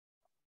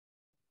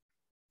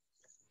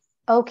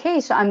Okay,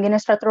 so I'm going to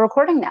start the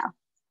recording now.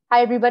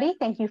 Hi, everybody.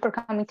 Thank you for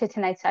coming to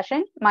tonight's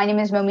session. My name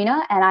is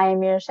Momina, and I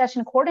am your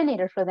session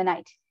coordinator for the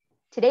night.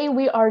 Today,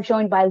 we are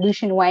joined by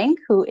Lucian Wang,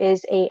 who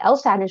is a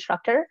LSAT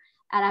instructor,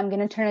 and I'm going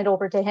to turn it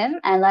over to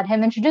him and let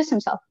him introduce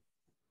himself.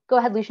 Go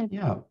ahead, Lucian.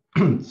 Yeah,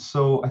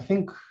 so I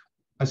think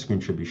my screen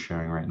should be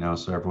sharing right now,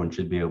 so everyone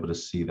should be able to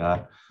see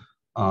that.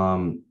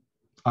 Um,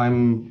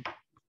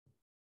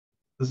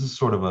 this is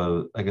sort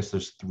of I guess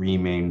there's three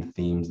main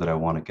themes that I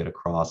want to get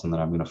across and that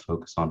I'm going to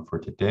focus on for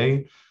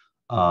today.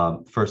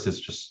 First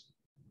is just,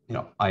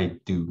 I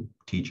do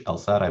teach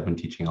LSAT. I've been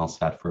teaching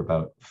LSAT for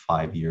about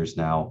 5 years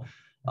now,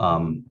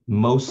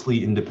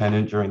 mostly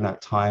independent during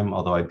that time,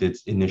 although I did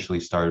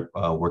initially start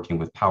working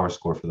with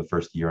PowerScore for the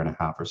first year and a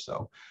half or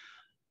so.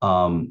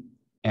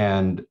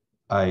 And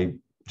I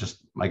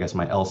guess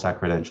my LSAT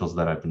credentials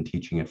that I've been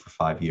teaching it for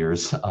 5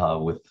 years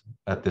with,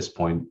 at this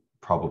point,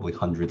 probably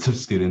hundreds of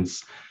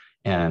students.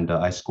 And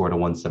I scored a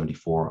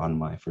 174 on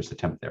my first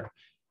attempt there,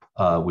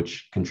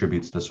 which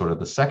contributes to sort of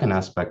the second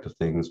aspect of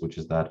things, which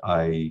is that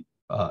I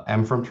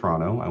am from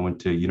Toronto. I went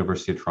to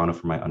University of Toronto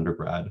for my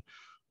undergrad,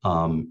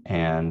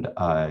 and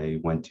I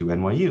went to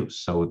NYU.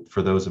 So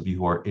for those of you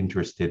who are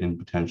interested in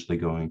potentially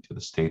going to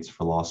the States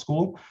for law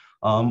school,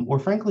 or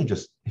frankly,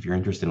 just if you're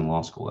interested in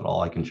law school at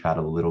all, I can chat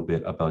a little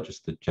bit about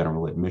just the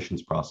general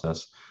admissions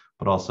process,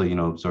 but also,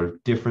 sort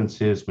of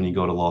differences when you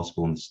go to law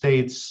school in the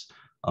States,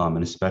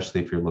 and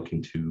especially if you're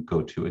looking to go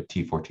to a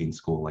T14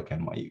 school like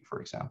NYU,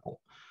 for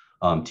example.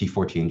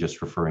 T14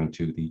 just referring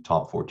to the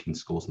top 14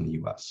 schools in the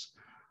US.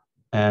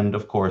 And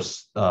of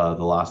course, the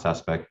last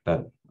aspect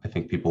that I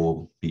think people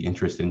will be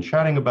interested in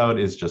chatting about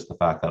is just the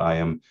fact that I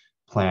am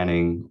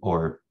planning,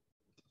 or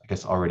I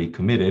guess already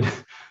committed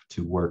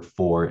to work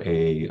for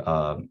a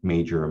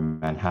major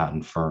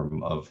Manhattan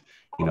firm of,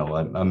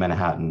 a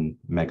Manhattan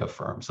mega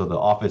firm. So the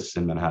office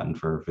in Manhattan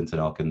for Vinson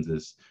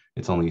Elkins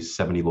it's only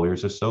 70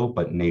 lawyers or so,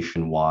 but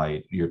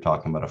nationwide, you're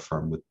talking about a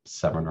firm with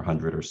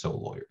 700 or so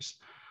lawyers.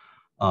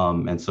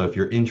 And so if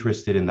you're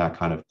interested in that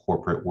kind of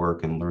corporate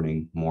work and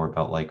learning more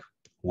about like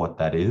what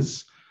that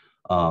is,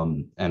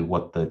 and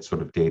what the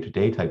sort of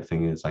day-to-day type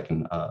thing is, I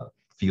can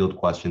field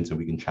questions and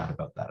we can chat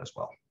about that as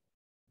well.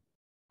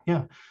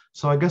 Yeah,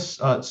 so I guess,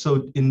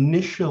 so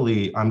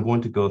initially I'm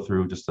going to go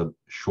through just a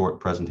short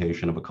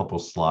presentation of a couple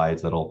of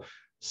slides that'll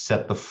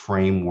set the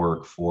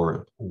framework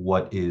for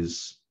what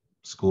is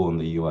school in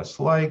the US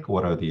like,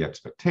 what are the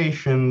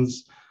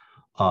expectations,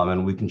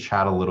 and we can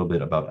chat a little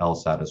bit about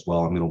LSAT as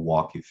well. I'm going to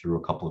walk you through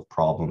a couple of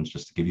problems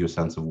just to give you a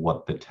sense of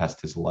what the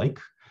test is like.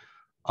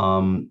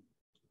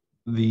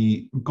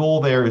 The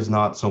goal there is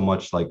not so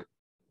much like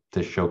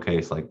to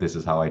showcase like this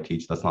is how I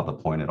teach. That's not the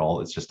point at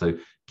all. It's just to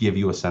give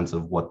you a sense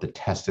of what the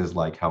test is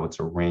like, how it's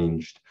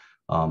arranged,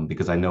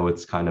 because I know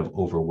it's kind of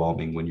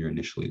overwhelming when you're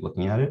initially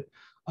looking at it.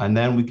 And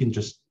then we can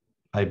just,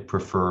 I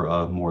prefer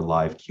a more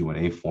live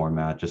Q&A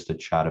format just to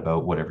chat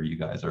about whatever you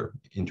guys are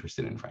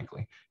interested in,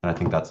 frankly. And I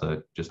think that's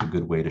just a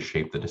good way to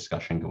shape the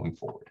discussion going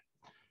forward.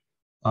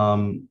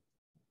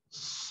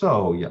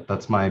 So yeah,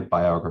 that's my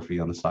biography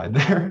on the side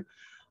there.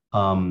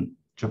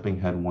 Jumping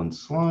ahead one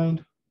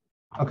slide.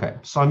 Okay,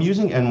 so I'm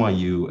using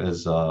NYU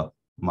as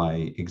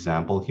my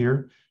example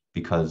here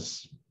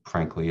because,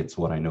 frankly, it's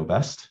what I know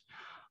best.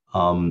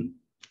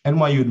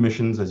 NYU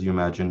admissions, as you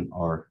imagine,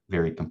 are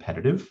very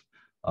competitive.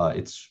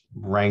 It's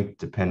ranked,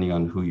 depending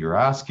on who you're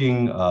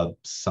asking,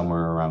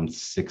 somewhere around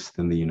 6th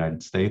in the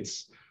United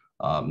States.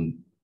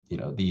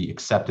 The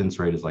acceptance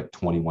rate is like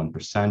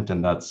 21%,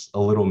 and that's a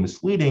little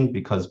misleading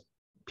because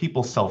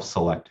people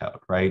self-select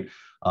out, right?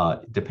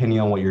 Depending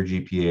on what your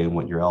GPA and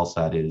what your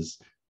LSAT is,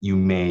 you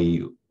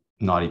may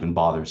not even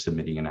bother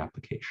submitting an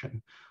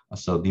application.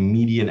 So the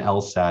median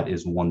LSAT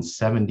is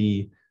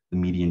 170. The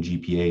median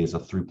GPA is a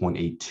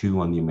 3.82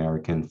 on the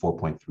American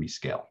 4.3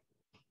 scale.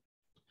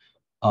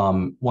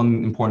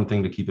 One important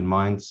thing to keep in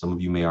mind, some of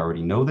you may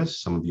already know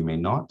this, some of you may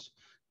not,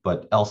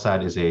 but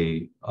LSAT is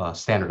a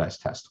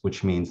standardized test,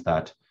 which means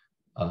that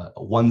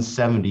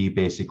 170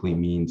 basically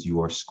means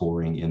you are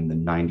scoring in the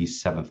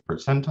 97th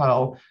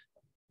percentile.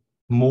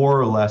 More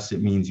or less,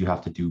 it means you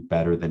have to do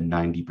better than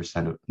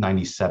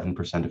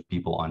 97% of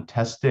people on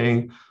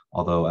testing.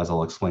 Although, as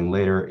I'll explain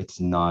later, it's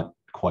not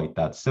quite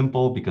that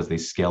simple because they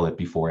scale it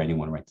before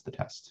anyone writes the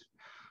test.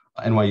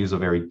 NYU is a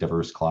very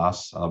diverse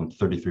class,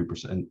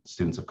 33%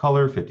 students of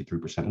color,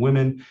 53%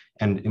 women.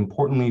 And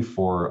importantly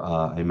for,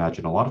 I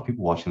imagine a lot of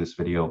people watching this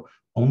video,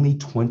 only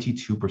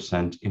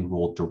 22%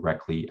 enrolled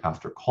directly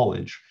after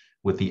college,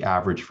 with the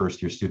average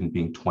first-year student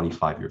being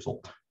 25 years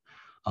old.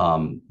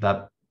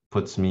 That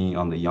puts me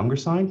on the younger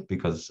side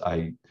because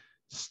I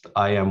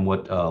am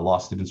what law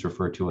students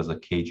refer to as a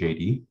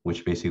KJD,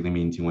 which basically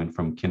means you went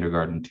from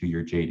kindergarten to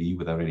your JD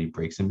without any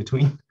breaks in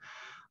between.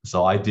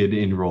 So I did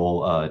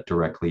enroll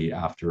directly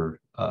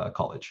after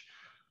college.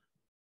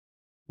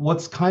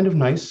 What's kind of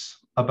nice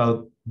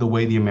about the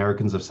way the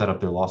Americans have set up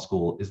their law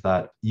school is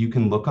that you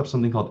can look up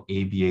something called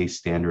ABA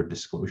standard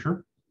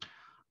disclosure.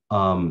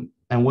 And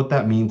what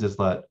that means is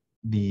that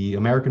the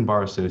American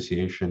Bar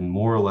Association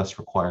more or less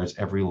requires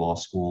every law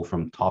school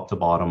from top to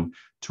bottom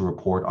to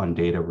report on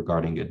data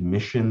regarding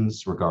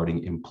admissions,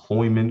 regarding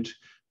employment,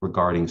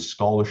 regarding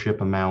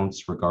scholarship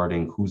amounts,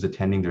 regarding who's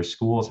attending their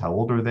schools, how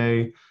old are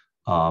they,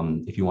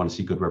 if you want to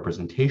see good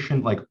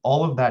representation, like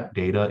all of that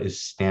data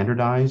is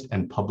standardized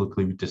and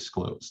publicly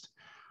disclosed.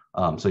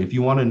 So if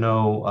you want to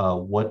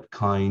know what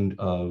kind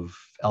of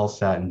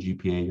LSAT and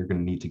GPA you're going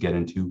to need to get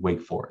into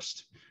Wake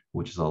Forest,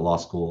 which is a law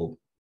school,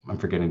 I'm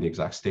forgetting the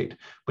exact state,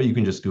 but you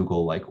can just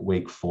Google like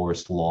Wake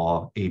Forest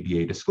Law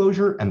ABA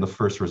disclosure, and the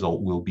first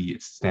result will be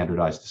its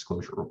standardized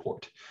disclosure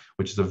report,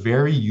 which is a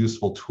very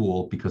useful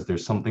tool because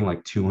there's something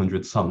like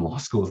 200 some law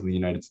schools in the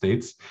United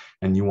States,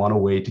 and you want a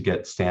way to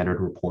get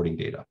standard reporting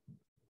data.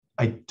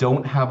 I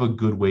don't have a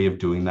good way of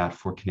doing that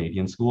for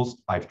Canadian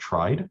schools. I've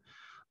tried,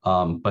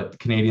 but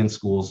Canadian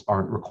schools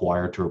aren't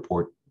required to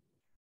report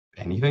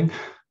anything.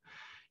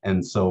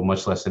 And so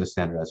much less in a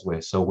standardized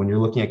way. So when you're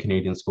looking at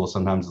Canadian schools,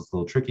 sometimes it's a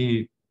little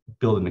tricky.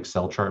 Build an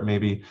Excel chart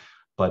maybe,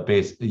 but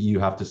basically you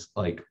have to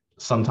like,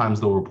 sometimes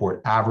they'll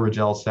report average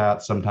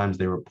LSAT, sometimes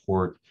they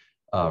report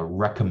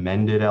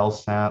recommended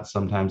LSAT,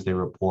 sometimes they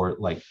report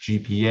like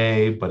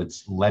GPA, but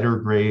it's letter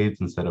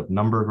grades instead of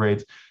number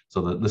grades. So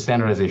the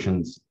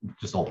standardization's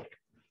just all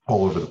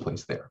over the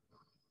place there.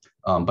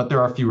 But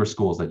there are fewer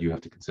schools that you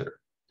have to consider.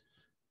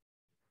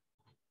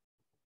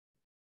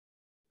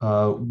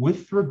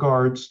 With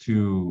regards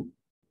to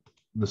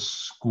the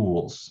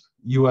schools,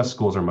 US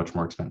schools are much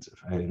more expensive,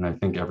 and I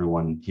think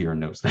everyone here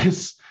knows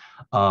this.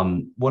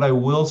 What I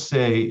will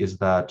say is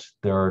that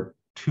there are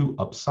two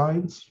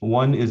upsides.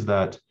 One is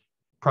that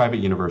private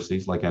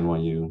universities like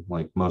NYU,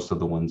 like most of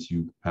the ones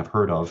you have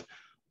heard of,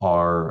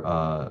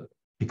 are,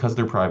 because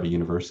they're private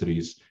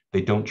universities,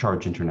 they don't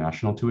charge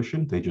international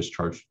tuition, they just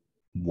charge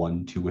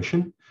one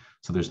tuition.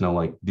 So there's no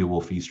like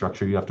dual fee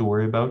structure you have to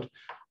worry about.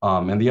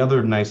 And the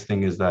other nice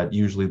thing is that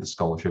usually the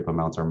scholarship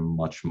amounts are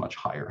much, much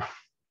higher.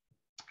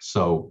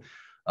 So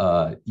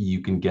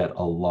you can get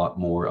a lot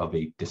more of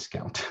a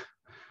discount.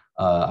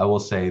 I will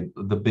say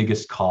the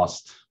biggest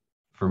cost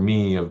for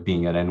me of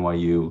being at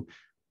NYU,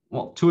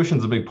 well,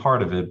 tuition's a big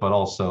part of it, but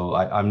also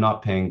I'm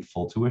not paying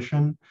full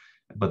tuition,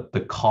 but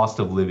the cost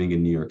of living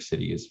in New York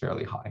City is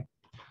fairly high.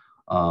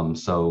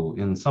 So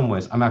in some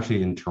ways, I'm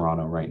actually in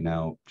Toronto right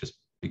now just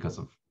because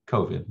of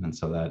COVID. And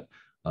so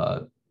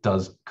that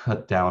does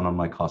cut down on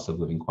my cost of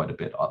living quite a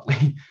bit,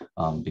 oddly,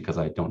 because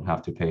I don't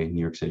have to pay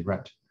New York City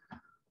rent.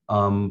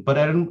 But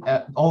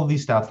all of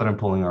these stats that I'm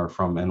pulling are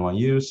from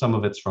NYU. Some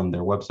of it's from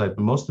their website,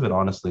 but most of it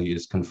honestly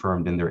is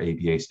confirmed in their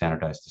ABA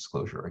standardized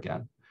disclosure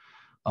again.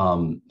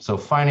 So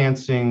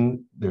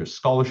financing, there's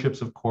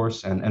scholarships, of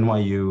course, and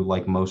NYU,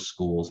 like most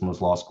schools,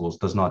 most law schools,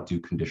 does not do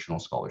conditional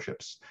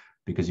scholarships,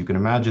 because you can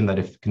imagine that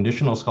if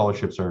conditional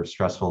scholarships are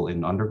stressful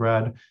in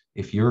undergrad,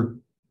 if your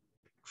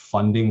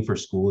funding for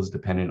school is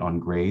dependent on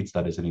grades,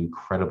 that is an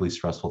incredibly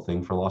stressful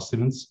thing for law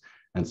students.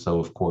 And so,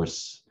 of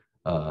course,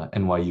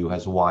 NYU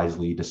has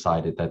wisely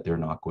decided that they're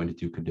not going to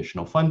do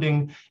conditional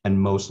funding, and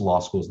most law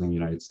schools in the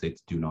United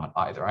States do not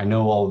either. I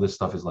know all of this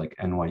stuff is like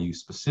NYU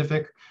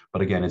specific,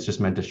 but again, it's just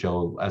meant to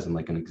show as in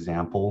like an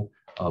example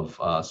of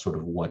sort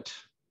of what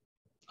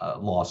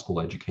law school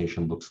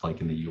education looks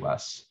like in the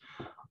US.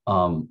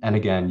 And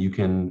again, you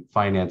can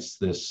finance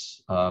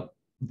this.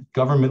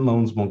 Government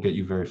loans won't get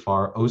you very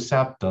far.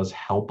 OSAP does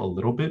help a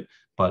little bit,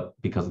 but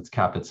because it's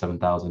capped at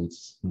 7,000,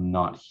 it's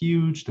not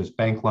huge. There's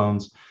bank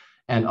loans.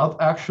 And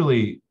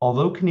actually,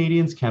 although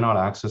Canadians cannot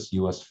access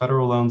US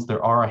federal loans,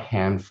 there are a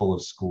handful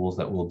of schools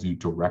that will do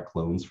direct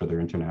loans for their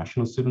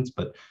international students,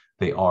 but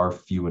they are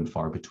few and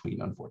far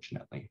between,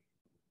 unfortunately.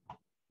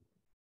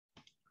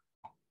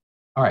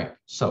 All right,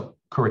 so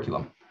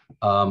curriculum.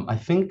 I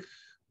think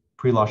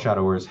Pre-Law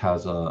Shadowers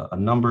has a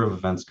number of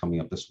events coming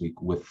up this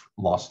week with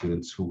law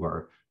students who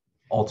are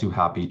all too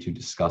happy to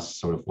discuss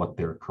sort of what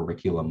their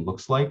curriculum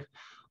looks like.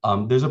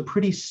 There's a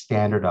pretty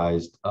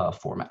standardized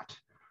format.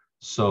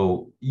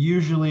 So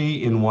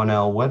usually in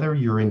 1L, whether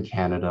you're in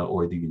Canada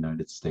or the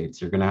United States,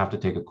 you're going to have to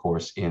take a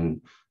course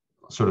in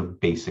sort of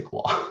basic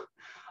law,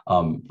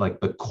 like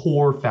the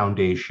core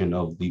foundation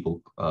of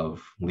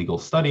legal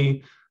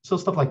study. So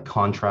stuff like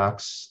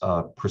contracts,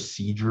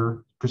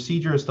 procedure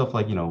is stuff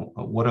like, you know,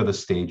 what are the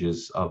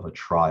stages of a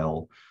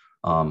trial?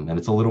 And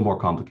it's a little more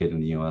complicated in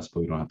the US,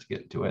 but we don't have to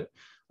get into it.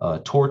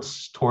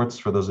 Torts,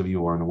 for those of you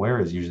who aren't aware,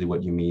 is usually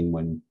what you mean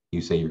when you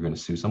say you're going to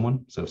sue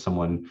someone. So if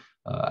someone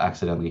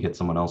accidentally hit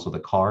someone else with a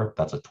car,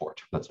 that's a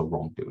tort. That's a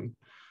wrongdoing.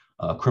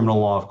 Criminal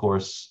law, of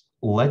course.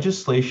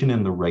 Legislation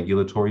in the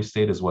regulatory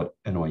state is what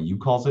NYU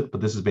calls it,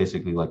 but this is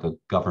basically like a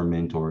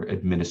government or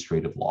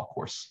administrative law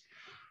course.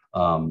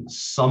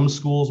 Some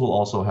schools will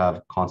also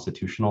have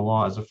constitutional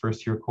law as a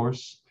first-year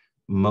course.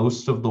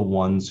 Most of the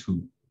ones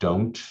who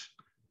don't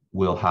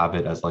will have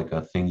it as like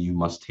a thing you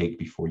must take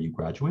before you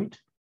graduate.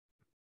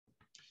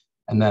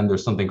 And then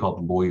there's something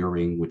called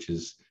lawyering, which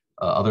is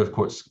other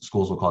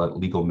schools will call it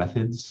legal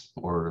methods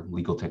or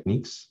legal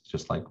techniques,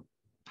 just like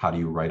how do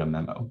you write a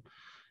memo.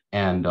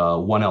 and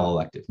 1L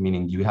elective,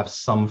 meaning you have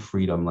some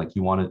freedom. Like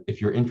you want to,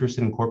 if you're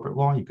interested in corporate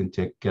law, you can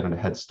get a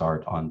head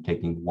start on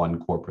taking one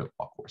corporate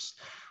law course.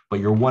 But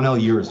your 1L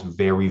year is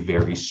very,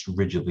 very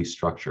rigidly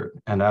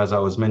structured. And as I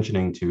was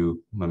mentioning to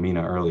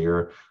Mamina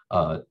earlier,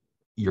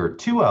 your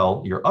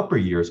 2L, your upper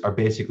years are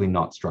basically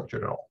not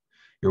structured at all.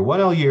 Your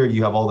 1L year,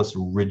 you have all this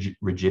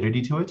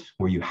rigidity to it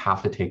where you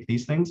have to take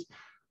these things.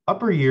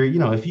 Upper year,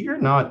 if you're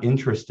not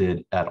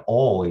interested at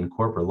all in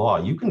corporate law,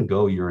 you can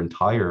go your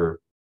entire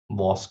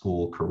law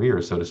school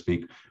career, so to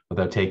speak,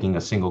 without taking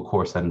a single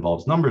course that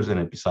involves numbers in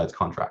it besides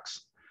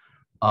contracts.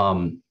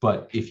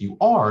 But if you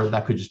are,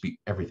 that could just be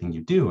everything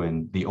you do.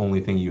 And the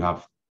only thing you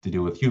have to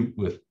do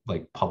with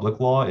like public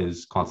law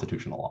is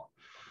constitutional law.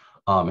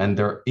 And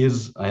there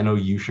is, I know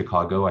U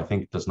Chicago, I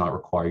think does not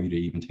require you to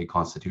even take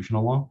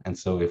constitutional law. And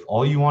so if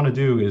all you want to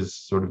do is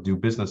sort of do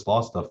business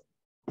law stuff,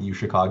 U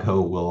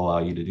Chicago will allow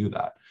you to do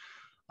that.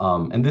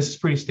 And this is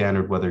pretty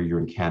standard whether you're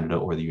in Canada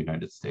or the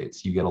United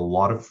States. You get a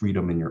lot of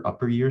freedom in your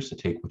upper years to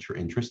take what you're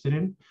interested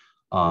in.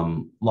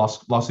 Law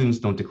students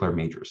don't declare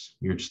majors.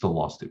 You're just a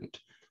law student.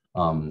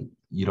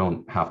 You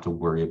don't have to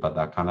worry about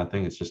that kind of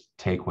thing. It's just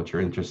take what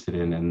you're interested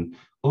in. And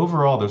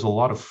overall, there's a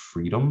lot of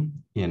freedom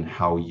in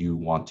how you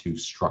want to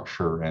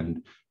structure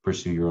and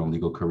pursue your own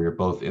legal career,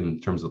 both in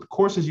terms of the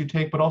courses you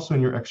take, but also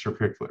in your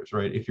extracurriculars,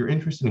 right? If you're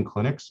interested in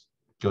clinics,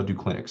 go do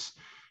clinics.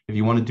 If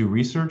you want to do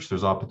research,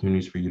 there's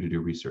opportunities for you to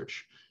do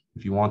research.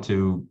 If you want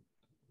to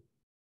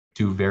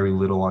do very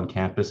little on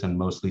campus and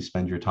mostly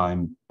spend your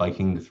time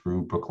biking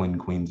through Brooklyn,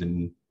 Queens,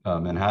 and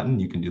Manhattan,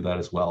 you can do that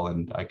as well,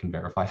 and I can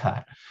verify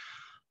that.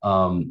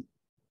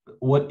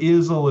 What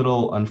is a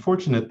little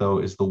unfortunate, though,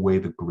 is the way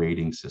the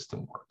grading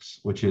system works,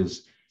 which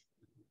is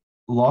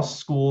law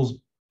schools,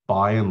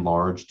 by and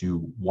large,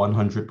 do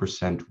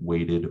 100%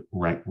 weighted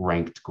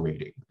ranked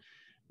grading,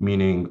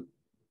 meaning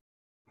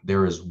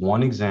there is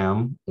one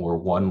exam or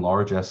one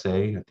large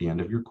essay at the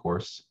end of your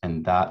course,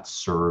 and that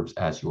serves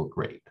as your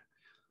grade.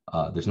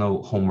 There's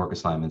no homework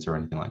assignments or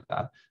anything like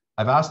that.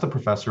 I've asked the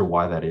professor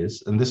why that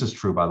is, and this is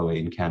true, by the way,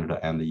 in Canada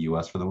and the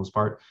US for the most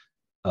part.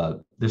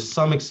 There's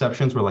some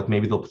exceptions where like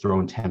maybe they'll throw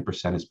in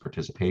 10% as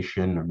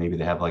participation, or maybe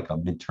they have like a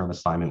midterm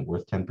assignment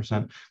worth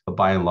 10%, but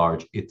by and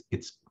large,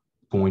 it's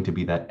going to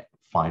be that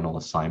final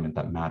assignment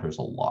that matters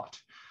a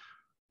lot.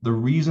 The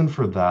reason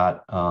for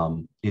that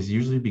is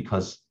usually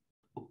because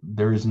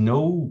there is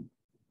no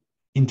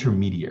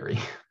intermediary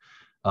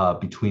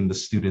between the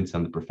students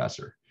and the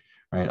professor,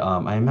 right?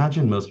 I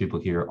imagine most people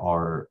here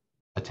are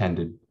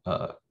attended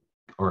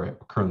or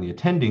currently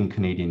attending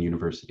Canadian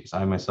universities.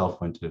 I myself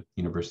went to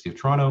University of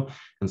Toronto.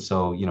 And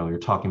so, you're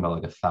talking about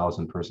like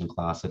 1,000-person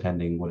class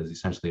attending what is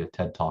essentially a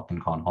TED Talk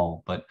in Con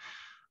Hall. But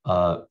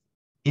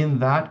in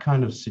that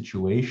kind of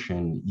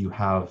situation, you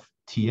have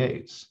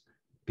TAs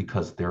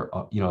because there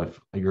are,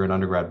 if you're an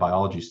undergrad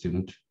biology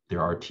student,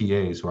 there are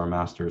TAs who are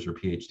master's or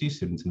PhD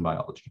students in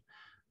biology.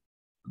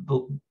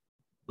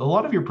 A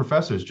lot of your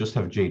professors just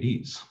have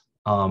JDs.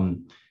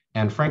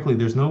 And frankly,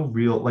 there's no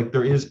real, like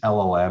there is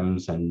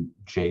LLMs and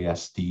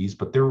JSDs,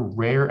 but they're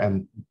rare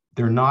and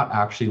they're not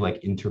actually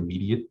like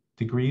intermediate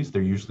degrees.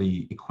 They're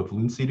usually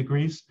equivalency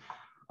degrees.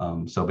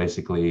 So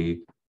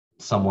basically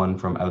someone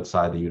from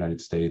outside the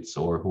United States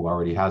or who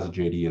already has a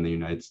JD in the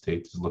United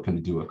States is looking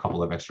to do a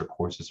couple of extra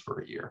courses for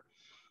a year.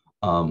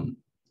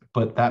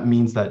 But that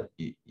means that,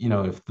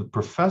 if the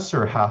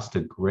professor has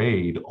to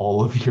grade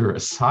all of your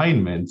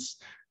assignments,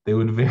 they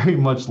would very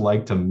much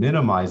like to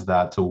minimize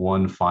that to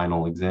one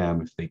final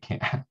exam if they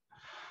can.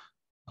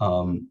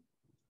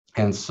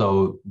 And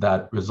so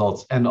that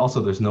results, and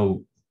also there's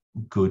no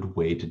good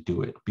way to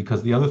do it,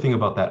 because the other thing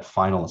about that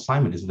final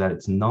assignment is that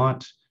it's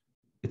not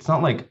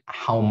like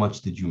how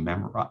much did you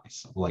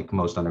memorize, like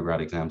most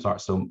undergrad exams are.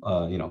 So,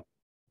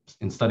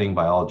 in studying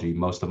biology,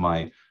 most of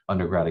my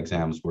undergrad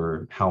exams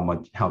were how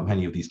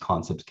many of these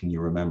concepts can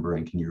you remember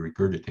and can you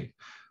regurgitate.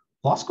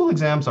 Law school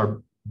exams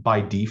are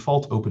by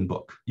default open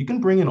book. You can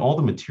bring in all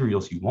the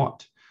materials you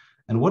want.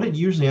 And what it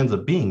usually ends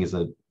up being is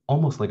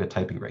almost like a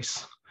typing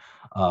race,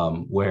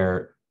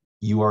 where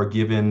you are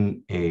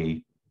given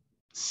a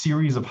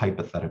series of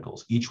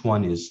hypotheticals. Each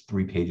one is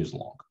 3 pages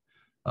long.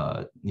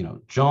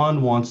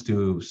 John wants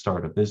to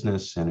start a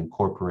business and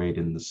incorporate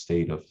in the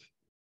state of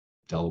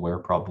Delaware,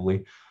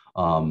 probably.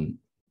 And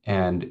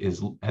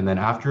then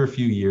after a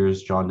few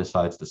years, John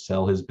decides to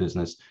sell his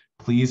business.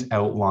 Please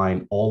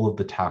outline all of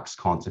the tax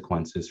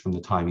consequences from the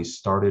time he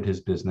started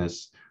his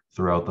business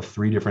throughout the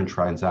 3 different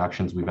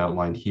transactions we've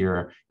outlined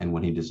here, and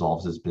when he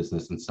dissolves his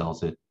business and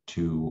sells it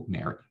to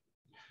Mary.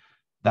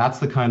 That's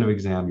the kind of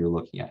exam you're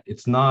looking at.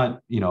 It's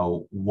not,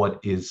 what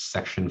is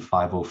section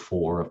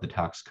 504 of the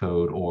tax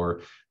code,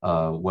 or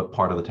what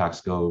part of the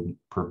tax code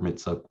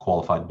permits a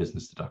qualified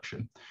business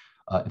deduction.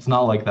 It's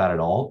not like that at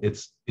all.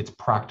 It's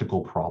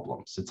practical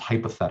problems. It's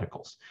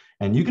hypotheticals.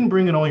 And you can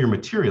bring in all your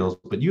materials,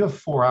 but you have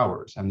 4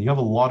 hours and you have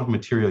a lot of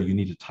material you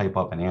need to type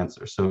up and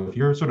answer. So if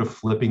you're sort of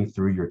flipping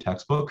through your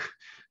textbook,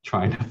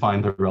 trying to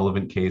find the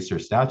relevant case or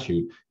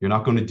statute, you're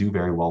not going to do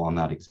very well on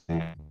that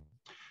exam.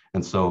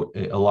 And so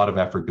a lot of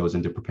effort goes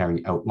into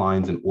preparing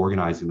outlines and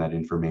organizing that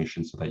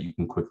information so that you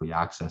can quickly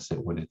access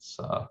it when it's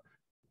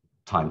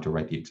time to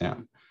write the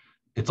exam.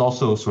 It's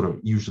also sort of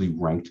usually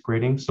ranked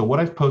grading. So what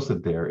I've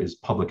posted there is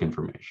public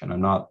information.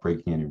 I'm not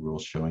breaking any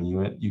rules showing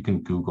you it. You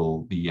can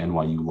Google the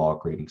NYU Law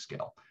grading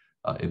scale.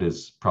 It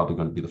is probably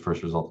going to be the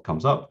first result that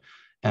comes up.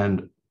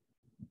 And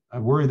I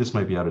worry this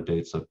might be out of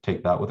date, so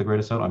take that with a grain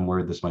of salt. I'm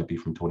worried this might be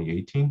from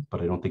 2018,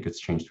 but I don't think it's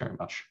changed very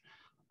much.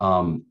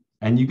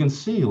 And you can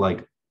see,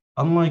 like,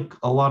 unlike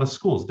a lot of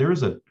schools, there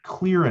is a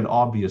clear and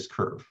obvious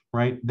curve,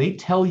 right? They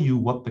tell you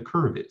what the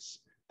curve is.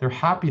 They're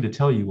happy to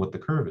tell you what the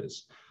curve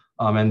is.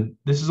 And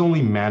this is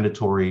only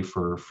mandatory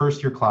for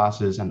first year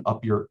classes and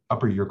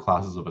upper year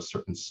classes of a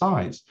certain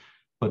size.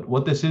 But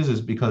what this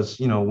is because,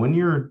 you know, when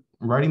you're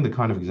writing the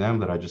kind of exam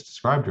that I just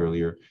described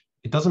earlier,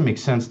 it doesn't make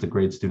sense to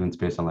grade students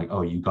based on like,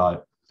 oh, you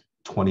got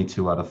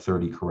 22 out of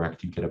 30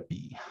 correct, you get a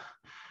B,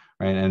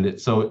 right? And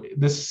so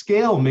this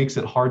scale makes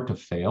it hard to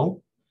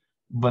fail,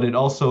 but it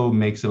also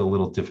makes it a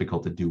little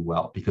difficult to do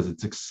well because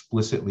it's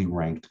explicitly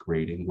ranked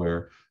grading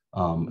where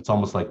it's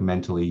almost like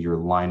mentally you're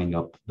lining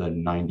up the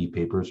 90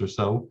 papers or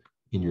so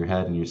in your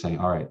head and you're saying,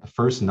 all right, the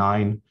first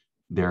 9,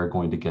 they're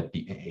going to get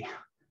the A.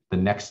 The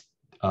next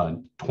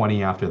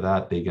 20 after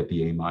that, they get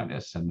the A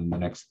minus. And then the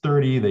next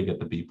 30, they get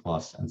the B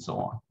plus and so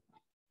on.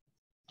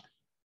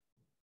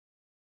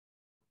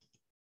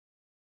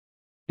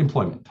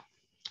 Employment.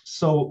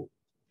 So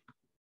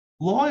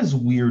law is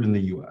weird in the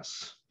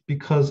US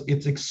because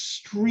it's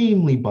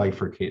extremely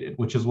bifurcated,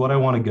 which is what I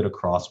want to get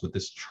across with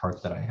this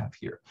chart that I have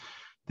here.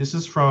 This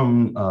is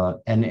from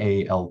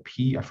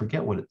NALP. I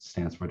forget what it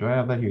stands for. Do I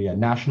have that here? Yeah,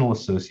 National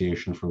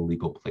Association for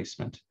Legal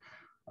Placement.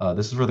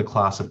 This is for the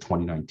class of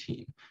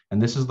 2019.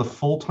 And this is the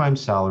full-time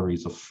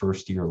salaries of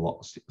first-year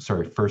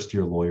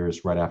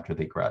lawyers right after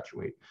they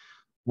graduate.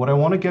 What I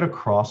want to get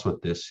across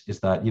with this is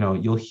that, you know,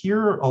 you'll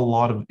hear a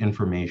lot of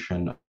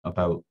information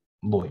about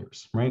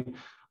lawyers, right?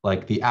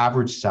 Like the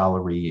average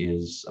salary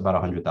is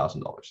about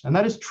 $100,000. And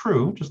that is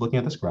true. Just looking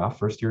at this graph,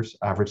 first year's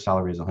average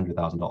salary is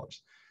 $100,000.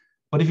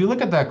 But if you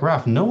look at that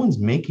graph, no one's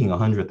making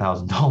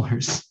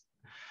 $100,000,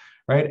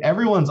 right?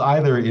 Everyone's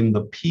either in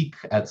the peak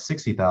at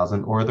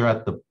 60,000 or they're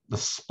at the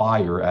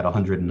spire at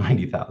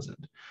 190,000.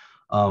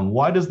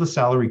 Why does the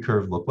salary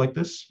curve look like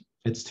this?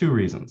 It's 2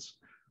 reasons.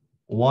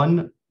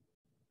 One,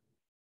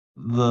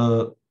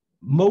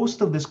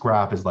 most of this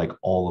graph is like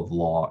all of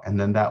law, and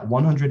then that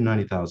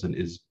 190,000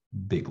 is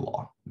big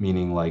law,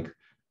 meaning like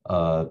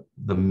the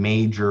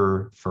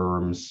major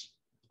firms,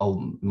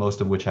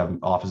 most of which have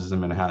offices in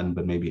Manhattan,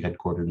 but maybe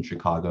headquartered in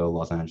Chicago,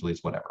 Los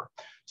Angeles, whatever.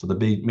 So the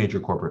big major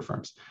corporate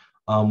firms.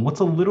 What's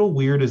a little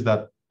weird is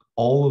that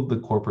all of the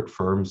corporate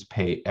firms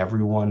pay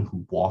everyone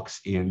who walks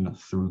in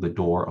through the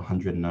door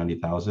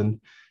 190,000,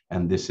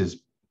 and this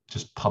is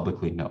just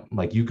publicly known.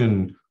 Like you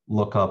can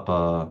look up,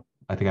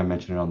 I think I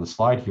mentioned it on the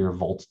slide here,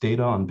 Vault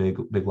data on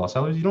BigLaw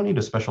salaries. You don't need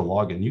a special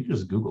login. You can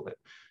just Google it.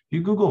 If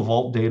you Google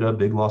Vault data,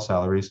 BigLaw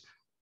salaries,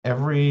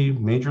 every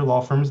major law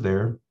firm is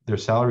there. Their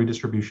salary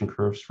distribution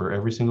curves for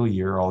every single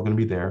year are all going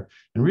to be there.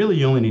 And really,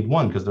 you only need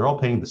one because they're all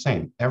paying the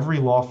same. Every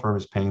law firm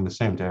is paying the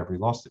same to every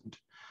law student.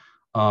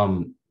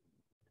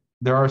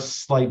 There are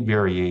slight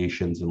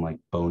variations in like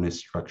bonus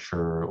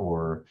structure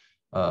or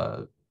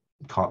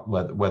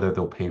whether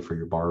they'll pay for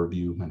your bar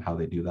review and how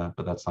they do that,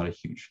 but that's not a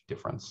huge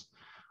difference.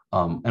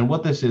 And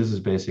what this is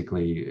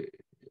basically,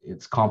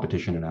 it's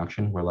competition in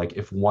action, where like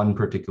if one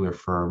particular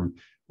firm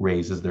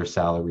raises their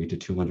salary to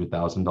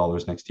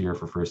 $200,000 next year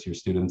for first-year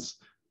students,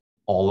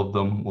 all of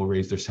them will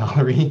raise their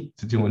salary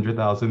to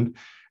 $200,000.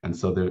 And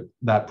so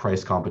that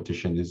price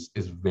competition is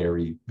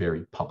very,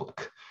 very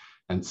public.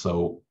 And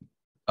so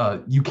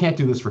you can't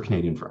do this for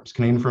Canadian firms.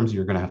 Canadian firms,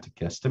 you're going to have to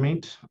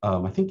guesstimate.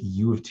 I think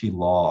U of T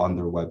Law on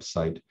their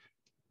website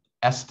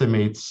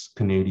estimates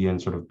Canadian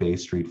sort of Bay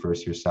Street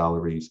first-year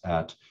salaries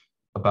at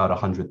about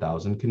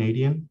 100,000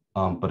 Canadian.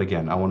 But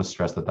again, I want to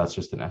stress that that's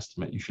just an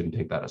estimate. You shouldn't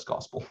take that as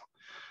gospel.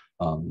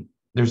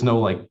 There's no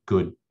like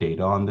good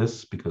data on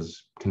this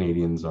because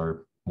Canadians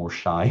are more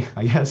shy,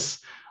 I guess,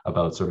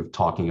 about sort of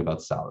talking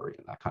about salary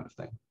and that kind of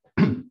thing.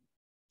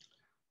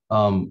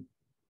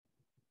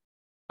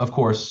 Of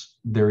course,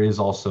 there is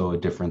also a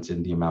difference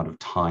in the amount of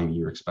time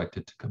you're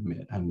expected to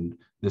commit. And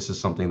this is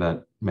something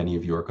that many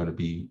of you are going to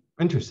be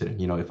interested in.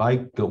 You know, if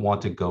I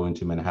want to go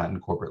into Manhattan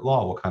corporate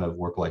law, what kind of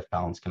work-life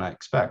balance can I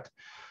expect?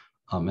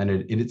 And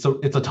it's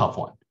a tough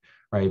one,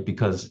 right?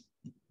 Because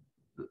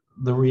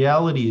the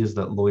reality is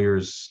that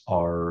lawyers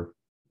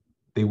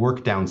they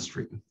work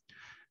downstream,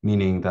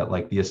 meaning that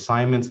like the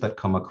assignments that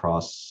come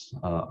across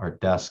our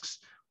desks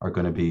are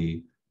going to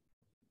be,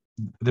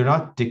 they're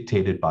not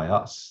dictated by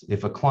us.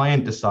 If a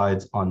client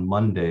decides on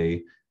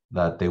Monday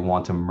that they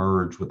want to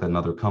merge with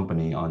another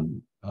company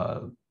on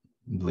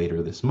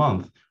later this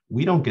month,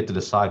 we don't get to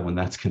decide when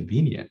that's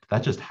convenient.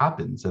 That just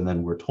happens. And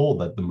then we're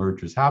told that the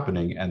merger is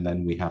happening, and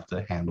then we have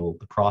to handle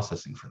the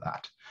processing for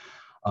that.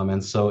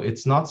 And so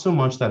it's not so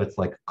much that it's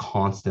like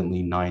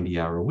constantly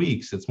 90-hour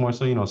weeks. It's more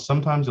so, you know,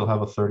 sometimes you'll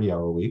have a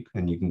 30-hour week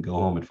and you can go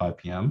home at 5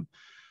 p.m.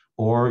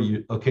 Or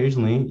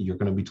occasionally you're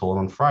going to be told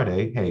on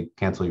Friday, hey,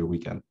 cancel your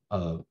weekend.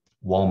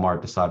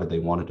 Walmart decided they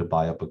wanted to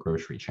buy up a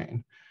grocery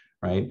chain,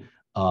 right?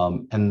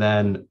 And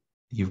then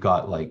you've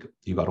got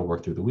to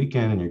work through the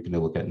weekend, and you're going to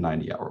look at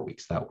 90-hour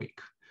weeks that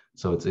week.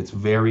 So it's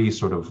very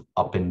sort of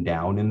up and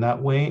down in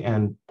that way.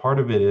 And part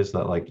of it is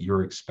that like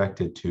you're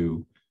expected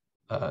to,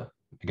 I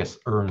guess,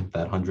 earn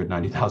that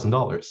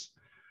 $190,000.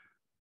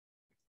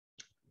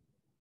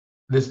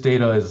 This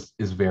data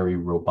is very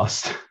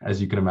robust,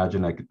 as you can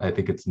imagine. I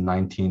think it's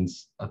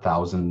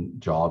 19,000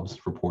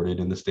 jobs reported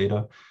in this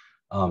data.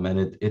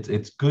 And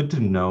it's good to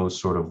know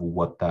sort of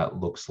what that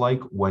looks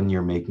like when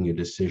you're making a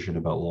decision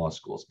about law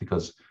schools,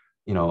 because,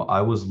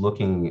 I wasn't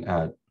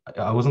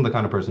the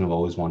kind of person who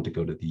always wanted to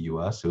go to the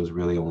US. It was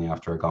really only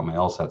after I got my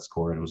LSAT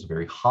score and it was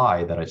very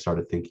high that I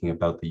started thinking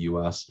about the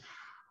US.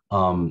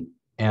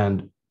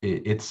 And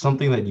it's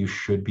something that you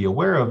should be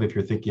aware of if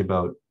you're thinking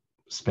about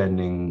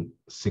spending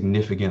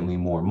significantly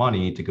more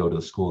money to go to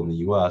the school in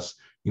the US.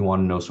 You want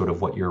to know sort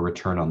of what your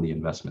return on the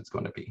investment is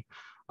going to be.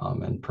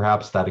 And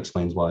perhaps that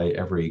explains why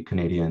every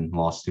Canadian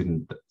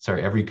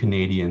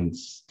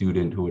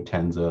student who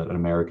attends an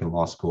American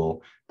law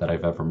school that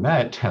I've ever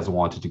met has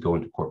wanted to go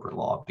into corporate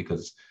law,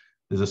 because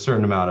there's a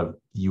certain amount of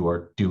you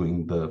are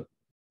doing the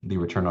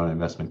return on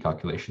investment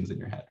calculations in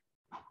your head.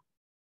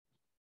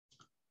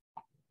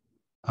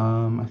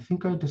 I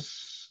think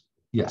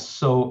yes.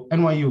 So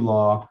NYU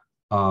Law,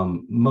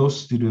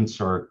 most students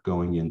are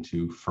going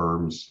into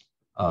firms.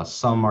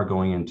 Some are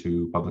going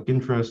into public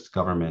interest,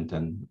 government,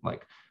 and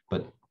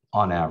but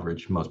on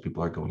average, most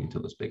people are going into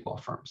those big law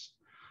firms.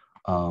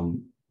 Let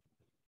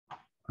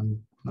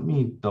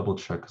me double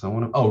check because I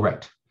want to, oh,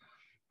 right.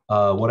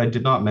 What I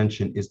did not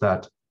mention is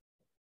that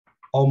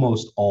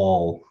almost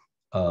all,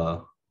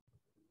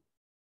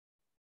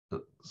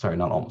 sorry,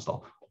 not almost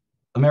all,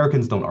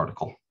 Americans don't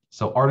article.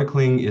 So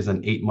articling is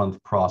an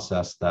 8-month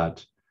process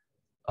that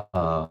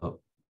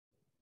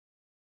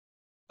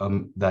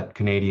that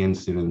Canadian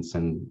students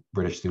and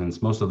British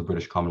students, most of the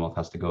British Commonwealth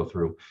has to go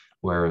through,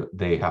 where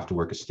they have to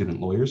work as student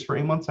lawyers for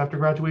 8 months after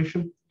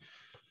graduation.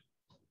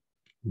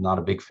 Not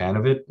a big fan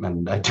of it,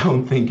 and I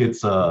don't think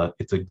it's a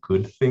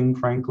good thing,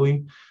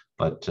 frankly,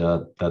 but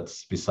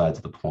that's besides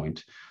the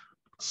point.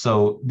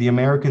 So the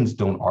Americans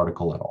don't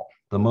article at all.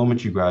 The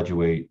moment you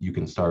graduate, you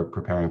can start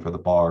preparing for the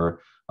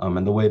bar.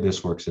 And the way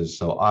this works is,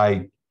 so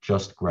I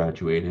just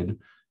graduated.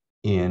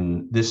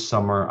 In this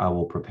summer, I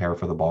will prepare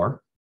for the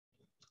bar.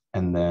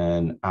 And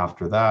then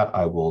after that,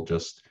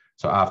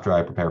 so after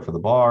I prepare for the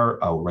bar,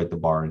 I will write the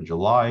bar in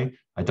July.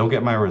 I don't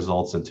get my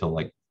results until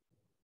like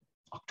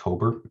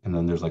October. And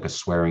then there's like a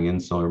swearing in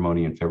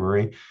ceremony in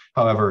February.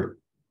 However,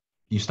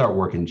 you start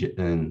working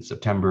in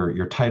September,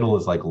 your title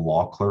is like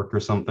law clerk or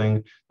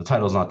something. The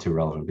title is not too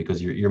relevant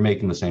because you're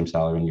making the same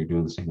salary and you're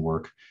doing the same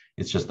work.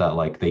 It's just that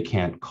like they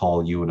can't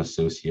call you an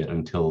associate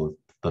until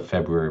the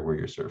February where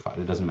you're certified.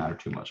 It doesn't matter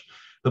too much.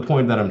 The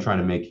point that I'm trying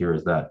to make here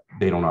is that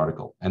they don't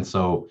article. And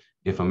so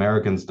if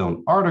Americans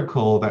don't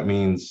article, that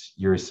means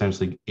you're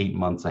essentially 8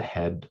 months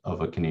ahead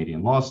of a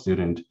Canadian law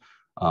student,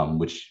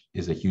 which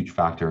is a huge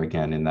factor,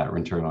 again, in that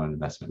return on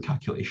investment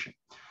calculation.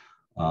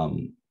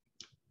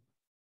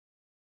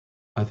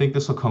 I think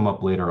this will come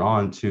up later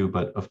on too,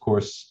 but of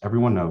course,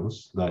 everyone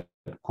knows that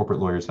corporate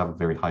lawyers have a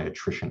very high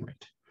attrition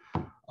rate,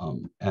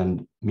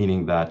 and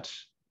meaning that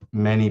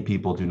many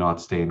people do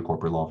not stay in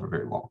corporate law for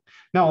very long.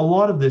 Now, a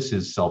lot of this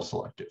is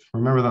self-selective.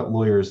 Remember that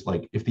lawyers,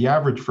 like if the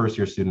average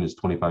first-year student is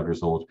 25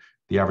 years old,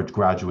 the average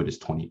graduate is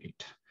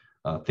 28.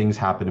 Things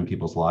happen in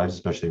people's lives,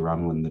 especially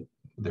around when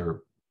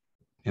they're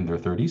in their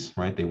 30s,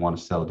 right? They want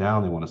to settle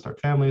down, they want to start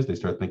families, they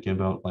start thinking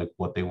about like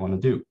what they want to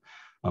do.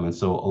 And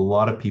so a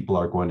lot of people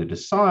are going to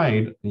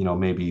decide,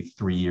 maybe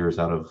 3 years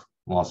out of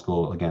law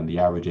school, again, the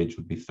average age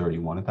would be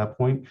 31 at that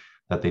point,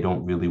 that they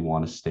don't really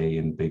want to stay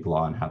in big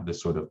law and have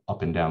this sort of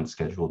up and down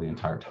schedule the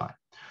entire time.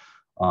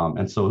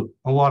 And so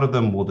a lot of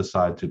them will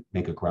decide to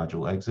make a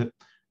gradual exit.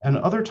 And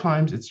other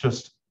times it's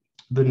just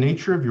the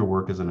nature of your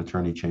work as an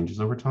attorney changes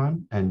over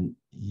time. And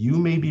you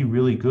may be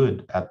really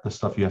good at the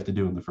stuff you have to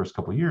do in the first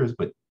couple of years,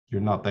 but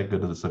you're not that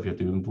good at the stuff you have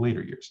to do in the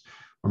later years.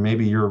 Or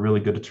maybe you're a really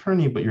good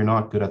attorney, but you're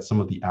not good at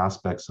some of the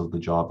aspects of the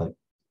job that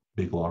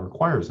big law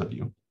requires of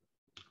you.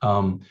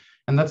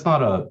 And it's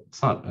not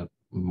a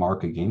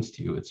mark against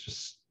you. It's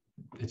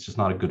just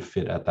not a good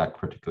fit at that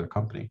particular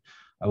company.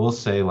 I will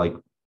say, like,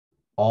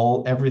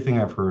 everything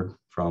I've heard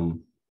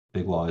from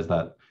big law is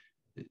that,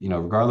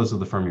 regardless of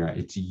the firm you're at,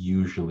 it's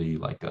usually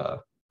like a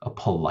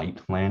polite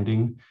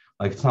landing.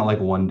 Like, it's not like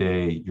one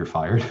day you're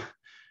fired.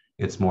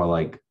 It's more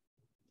like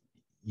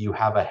you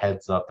have a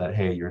heads up that,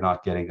 hey, you're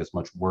not getting as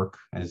much work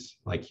as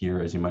like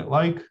here as you might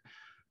like.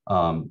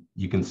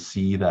 You can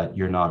see that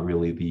you're not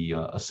really the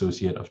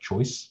associate of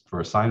choice for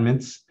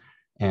assignments.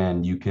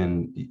 And you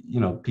can,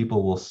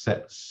 people will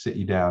sit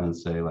you down and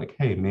say like,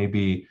 hey,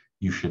 maybe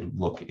you should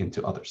look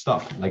into other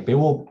stuff. Like they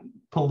will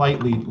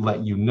politely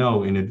let you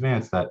know in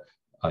advance that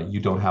you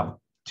don't have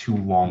too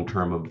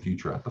long-term of a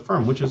future at the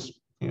firm, which is,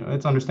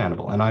 it's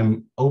understandable. And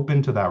I'm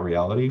open to that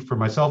reality. For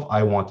myself,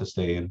 I want to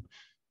stay in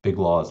big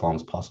law as long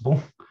as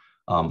possible.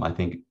 I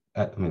think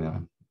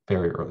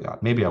very early on.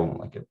 Maybe I won't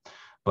like it,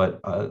 but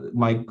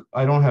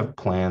I don't have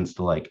plans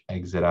to like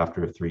exit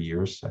after 3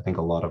 years. I think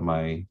a lot of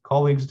my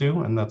colleagues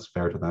do, and that's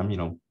fair to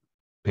them.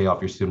 Pay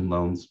off your student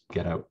loans,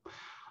 get out.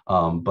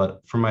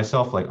 But for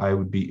myself, like I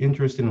would be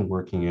interested in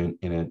working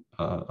in it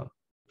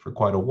for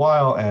quite a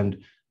while,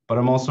 but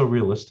I'm also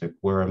realistic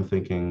where I'm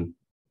thinking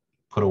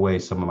put away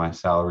some of my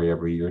salary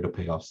every year to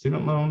pay off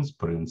student loans,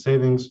 put it in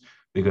savings,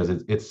 because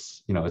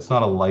it's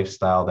not a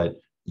lifestyle that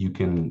you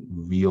can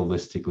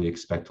realistically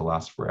expect to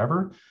last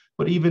forever.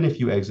 But even if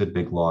you exit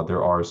BigLaw,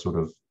 there are sort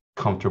of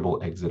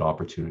comfortable exit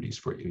opportunities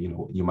for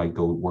you. You might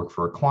go work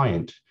for a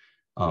client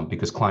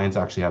because clients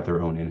actually have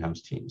their own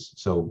in-house teams.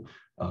 So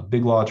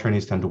BigLaw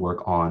attorneys tend to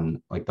work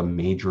on like the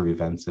major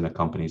events in a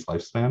company's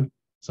lifespan.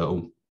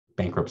 So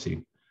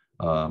bankruptcy,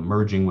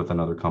 merging with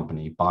another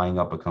company, buying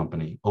up a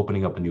company,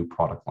 opening up a new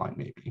product line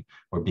maybe,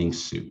 or being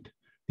sued.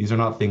 These are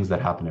not things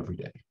that happen every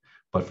day.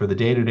 But for the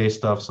day-to-day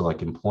stuff, so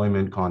like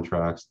employment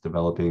contracts,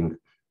 developing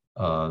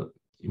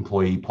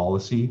employee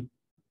policy,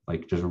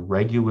 like just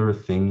regular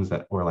things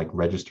or like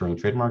registering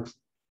trademarks,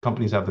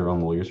 companies have their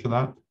own lawyers for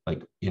that,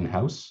 like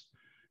in-house.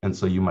 And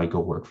so you might go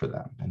work for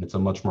them. And it's a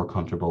much more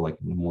comfortable, like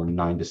more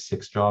 9 to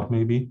 6 job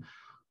maybe.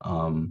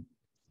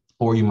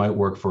 Or you might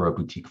work for a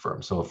boutique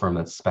firm. So a firm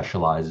that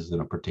specializes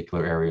in a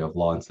particular area of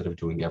law instead of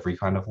doing every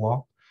kind of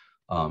law.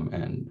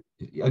 And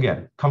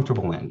again,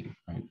 comfortable landing,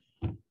 right?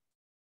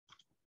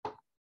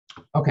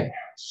 Okay,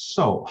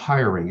 so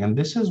hiring. And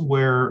this is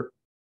where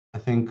I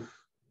think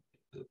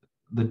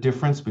the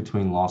difference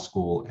between law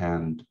school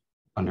and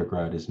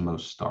undergrad is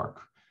most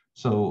stark.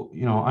 So,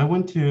 I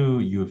went to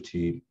U of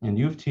T, and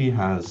U of T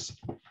has,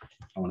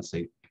 I want to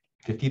say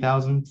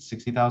 50,000,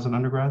 60,000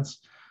 undergrads.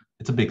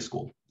 It's a big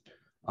school.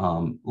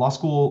 Law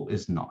school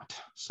is not.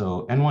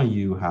 So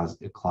NYU has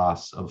a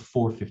class of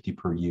 450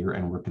 per year,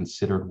 and we're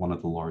considered one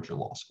of the larger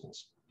law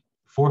schools.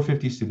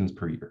 450 students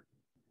per year.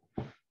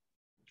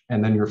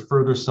 And then you're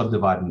further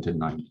subdivided into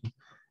 90.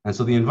 And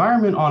so the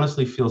environment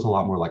honestly feels a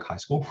lot more like high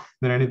school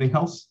than anything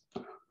else.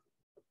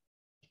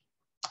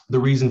 The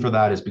reason for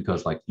that is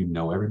because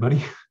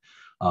everybody.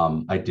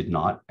 I did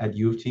not at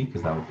U of T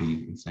because that would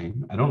be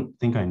insane. I don't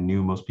think I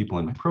knew most people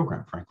in my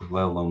program, frankly,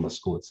 let alone the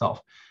school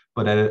itself.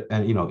 But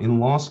in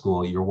law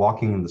school, you're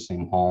walking in the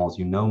same halls.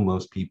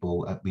 Most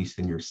people, at least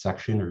in your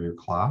section or your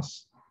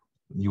class.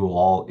 You will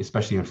all,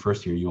 especially in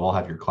first year, you all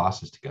have your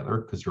classes together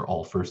because you're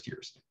all first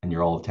years and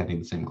you're all attending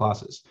the same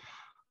classes.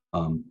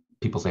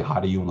 People say hi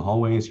to you in the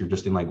hallways. You're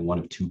just in like one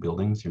of 2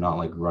 buildings. You're not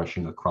like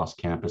rushing across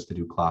campus to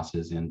do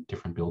classes in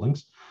different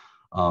buildings.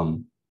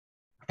 And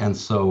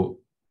so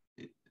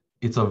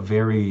it's a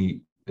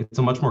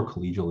much more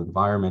collegial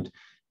environment.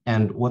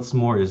 And what's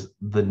more is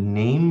the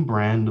name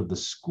brand of the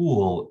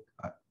school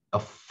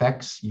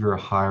affects your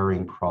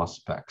hiring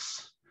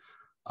prospects.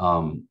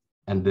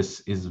 And this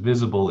is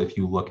visible if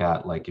you look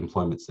at like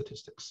employment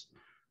statistics,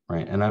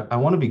 right? And I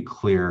want to be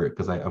clear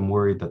because I'm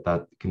worried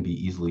that can be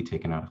easily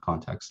taken out of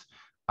context.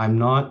 I'm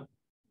not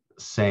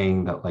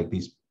saying that like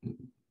these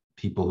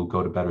people who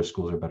go to better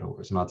schools are better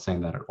lawyers. I'm not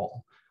saying that at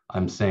all.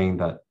 I'm saying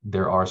that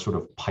there are sort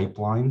of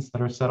pipelines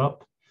that are set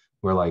up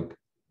where like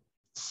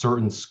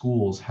certain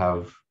schools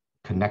have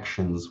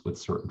connections with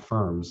certain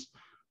firms.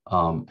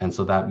 And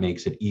so that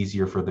makes it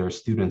easier for their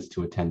students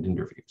to attend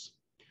interviews.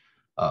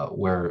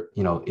 Where,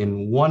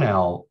 in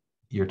 1L,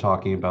 you're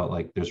talking about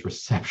like there's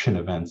reception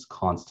events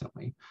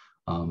constantly.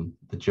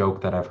 The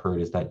joke that I've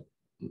heard is that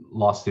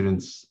law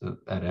students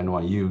at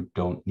NYU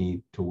don't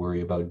need to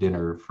worry about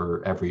dinner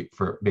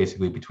for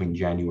basically between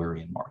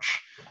January and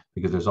March,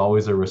 because there's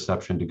always a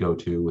reception to go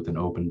to with an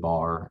open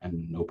bar and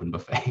an open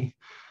buffet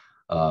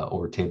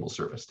or table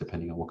service,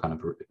 depending on what kind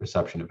of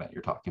reception event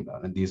you're talking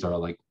about. And these are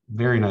like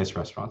very nice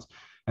restaurants.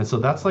 And so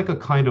that's like a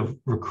kind of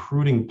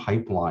recruiting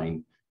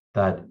pipeline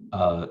that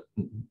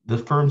the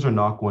firms are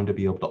not going to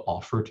be able to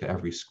offer to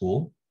every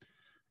school.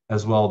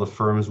 As well, the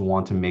firms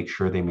want to make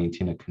sure they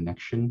maintain a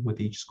connection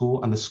with each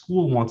school, and the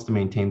school wants to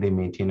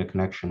maintain a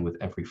connection with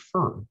every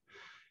firm.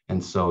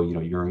 And so,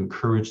 you're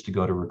encouraged to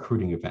go to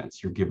recruiting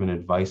events. You're given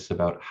advice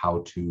about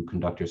how to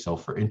conduct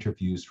yourself for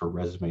interviews, for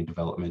resume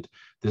development.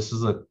 This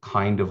is a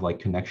kind of like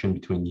connection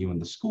between you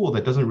and the school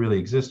that doesn't really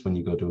exist when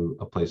you go to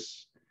a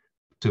place,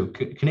 to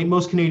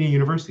most Canadian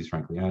universities,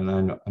 frankly. And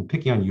I'm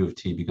picking on U of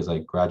T because I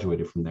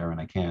graduated from there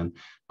and I can.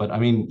 But I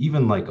mean,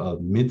 even like a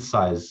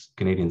mid-sized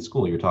Canadian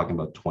school, you're talking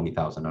about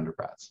 20,000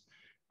 undergrads,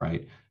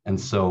 right? And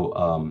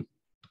so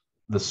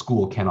the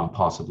school cannot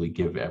possibly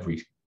give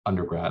every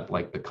undergrad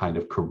like the kind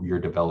of career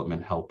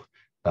development help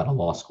that a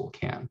law school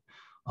can.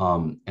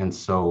 And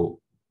so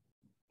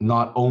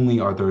not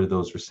only are there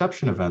those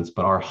reception events,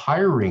 but our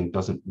hiring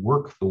doesn't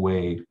work the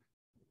way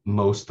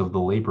most of the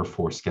labor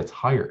force gets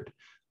hired.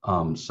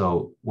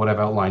 So what I've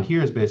outlined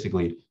here is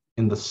basically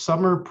in the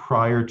summer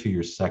prior to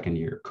your second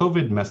year.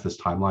 COVID messed this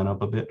timeline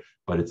up a bit,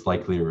 but it's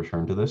likely to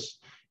return to this.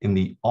 In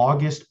the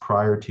August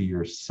prior to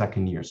your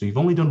second year, so you've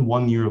only done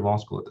 1 year of law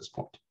school at this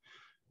point,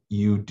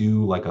 you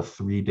do like a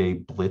 3-day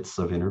blitz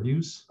of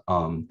interviews.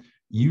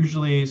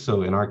 Usually,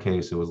 so in our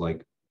case, it was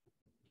like,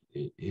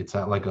 it's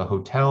at like a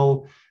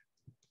hotel.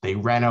 they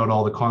rent out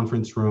all the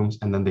conference rooms,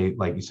 and then they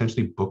like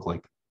essentially book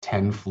like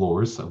 10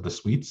 floors of the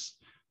suites,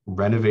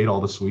 renovate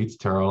all the suites,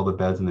 tear out all the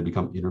beds, and they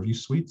become interview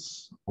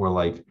suites, or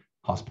like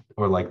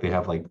or like they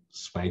have like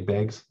swag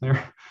bags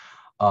there.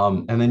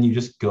 And then you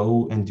just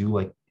go and do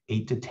like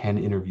 8 to 10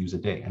 interviews a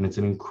day. And it's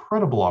an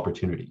incredible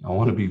opportunity. I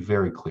want to be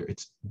very clear.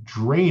 It's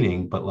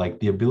draining, but like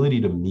the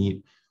ability to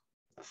meet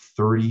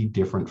 30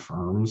 different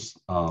firms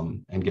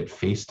and get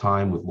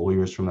FaceTime with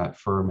lawyers from that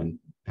firm and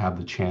have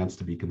the chance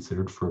to be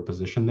considered for a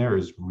position there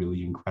is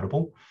really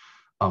incredible.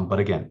 But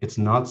again, it's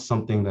not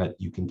something that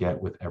you can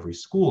get with every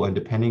school. And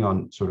depending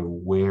on sort of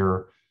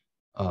where,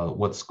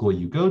 what school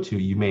you go to,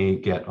 you may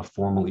get a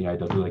formal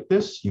EIW like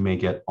this, you may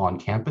get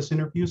on-campus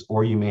interviews,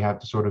 or you may have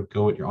to sort of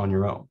go on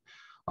your own.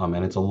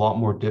 And it's a lot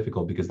more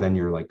difficult because then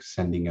you're like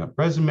sending out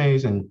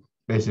resumes and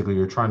basically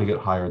you're trying to get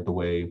hired the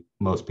way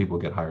most people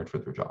get hired for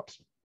their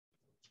jobs.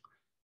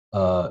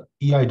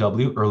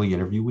 EIW, early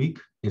interview week,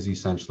 is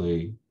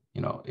essentially,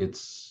 you know,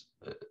 it's,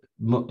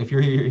 if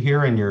you're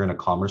here and you're in a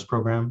commerce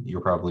program,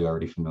 you're probably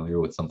already familiar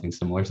with something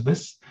similar to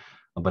this,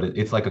 but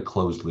it's like a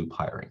closed loop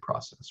hiring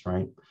process,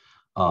 right?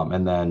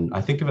 And then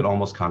I think of it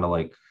almost kind of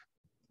like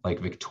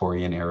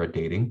Victorian era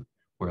dating,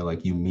 where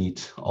like you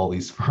meet all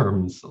these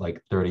firms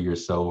like 30 or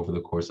so over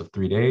the course of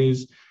 3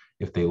 days.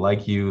 If they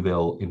like you,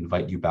 they'll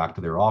invite you back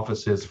to their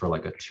offices for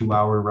like a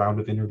 2-hour round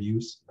of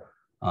interviews.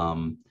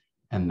 And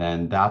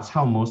then that's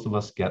how most of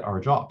us get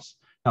our jobs.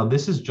 Now,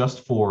 this is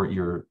just for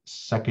your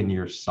second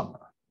year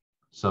summer.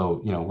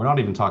 So, you know, we're not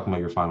even talking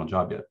about your final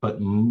job yet, but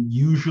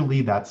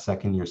usually that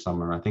second year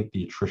summer, I think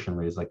the attrition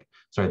rate is like,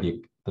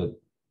 sorry, the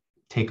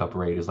take-up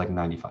rate is like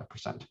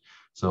 95%.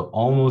 So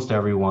almost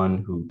everyone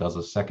who does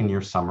a second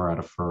year summer at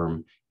a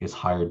firm is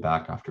hired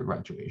back after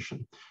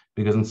graduation.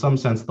 Because in some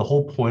sense, the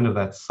whole point of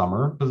that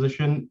summer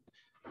position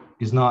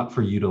is not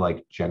for you to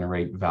like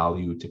generate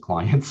value to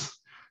clients.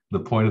 The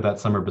point of that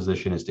summer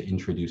position is to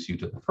introduce you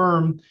to the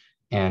firm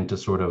and to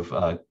sort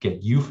of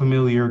get you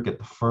familiar, get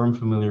the firm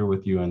familiar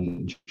with you,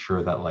 and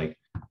ensure that like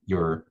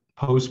your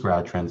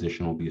post-grad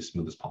transition will be as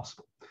smooth as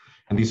possible.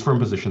 And these firm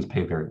positions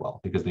pay very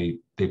well because they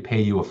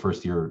pay you a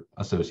first-year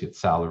associate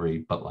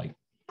salary, but like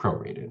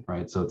prorated,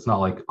 right? So it's not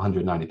like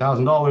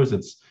 $190,000;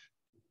 it's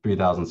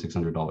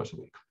 $3,600 a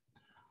week.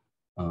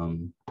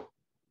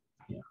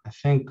 Yeah, I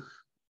think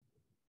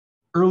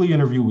early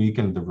interview week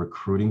and the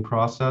recruiting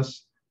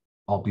process,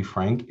 I'll be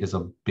frank, is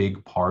a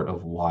big part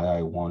of why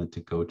I wanted to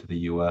go to the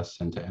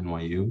US and to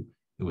NYU.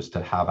 It was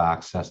to have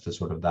access to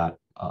sort of that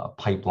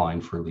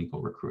pipeline for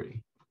legal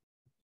recruiting.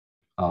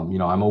 You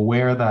know, I'm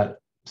aware that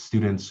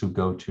students who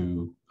go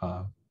to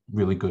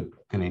really good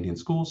Canadian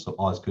schools, so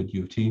Osgoode,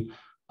 U of T,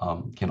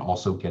 can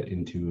also get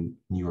into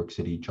New York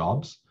City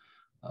jobs.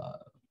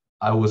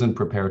 I wasn't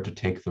prepared to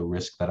take the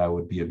risk that I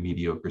would be a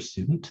mediocre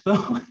student,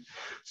 though.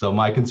 So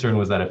my concern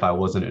was that if I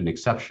wasn't an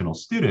exceptional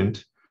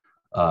student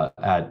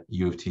at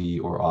U of T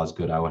or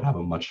Osgoode, I would have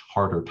a much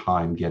harder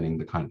time getting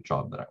the kind of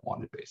job that I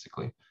wanted,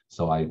 basically.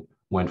 So I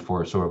went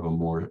for sort of a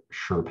more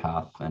sure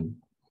path and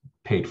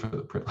paid for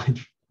the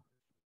privilege.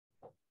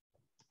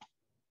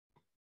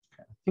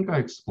 Okay, I think I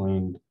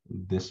explained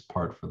this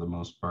part for the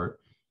most part.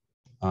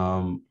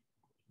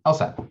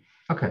 LSAT.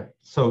 Okay,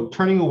 so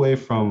turning away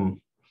from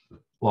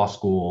law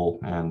school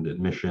and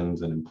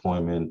admissions and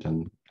employment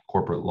and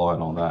corporate law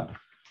and all that.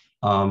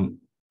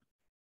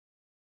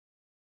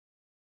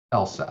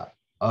 LSAT.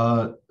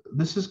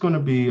 This is going to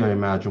be, I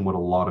imagine, what a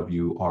lot of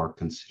you are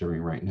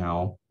considering right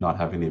now. Not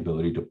having the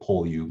ability to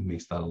poll you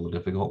makes that a little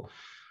difficult.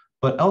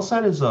 But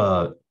LSAT is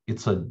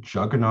it's a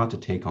juggernaut to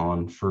take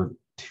on for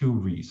 2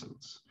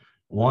 reasons.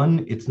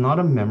 One, it's not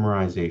a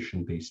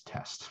memorization-based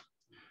test.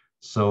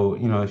 So,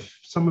 you know, if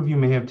some of you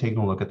may have taken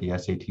a look at the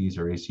SATs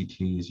or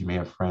ACTs, you may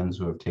have friends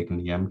who have taken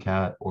the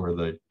MCAT or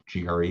the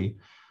GRE.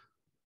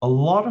 A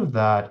lot of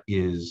that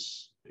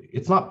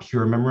it's not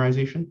pure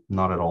memorization,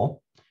 not at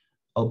all,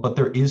 but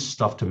there is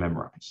stuff to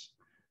memorize.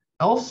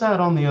 LSAT,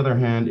 on the other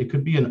hand, it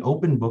could be an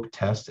open book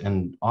test.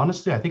 And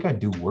honestly, I think I'd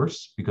do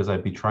worse because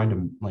I'd be trying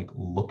to like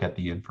look at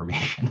the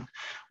information,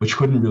 which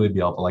wouldn't really be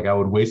helpful. Like I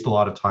would waste a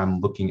lot of time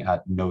looking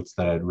at notes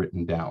that I'd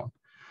written down.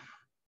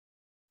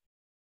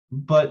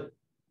 But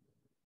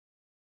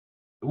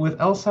with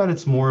LSAT,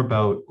 it's more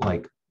about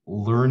like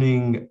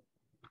learning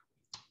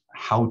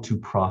how to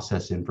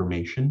process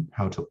information,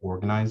 how to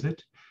organize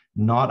it,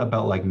 not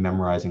about like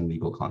memorizing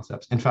legal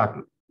concepts. In fact,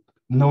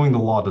 knowing the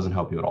law doesn't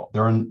help you at all.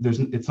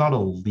 It's not a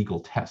legal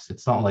test.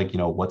 It's not like, you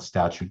know, what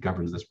statute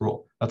governs this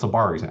rule. That's a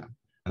bar exam,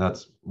 and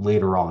that's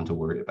later on to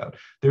worry about.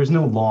 There's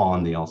no law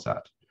on the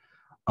LSAT,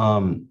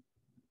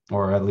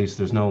 or at least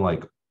there's no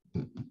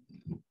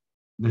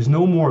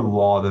more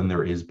law than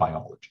there is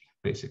biology.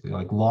 Basically,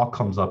 like law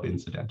comes up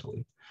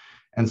incidentally.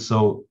 And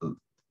so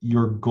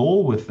your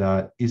goal with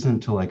that isn't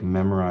to like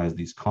memorize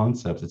these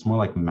concepts. It's more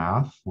like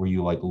math, where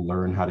you like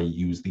learn how to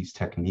use these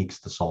techniques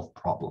to solve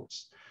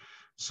problems.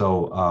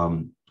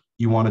 So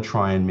you want to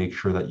try and make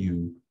sure that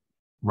you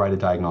write a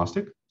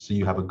diagnostic so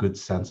you have a good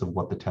sense of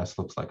what the test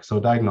looks like. So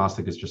a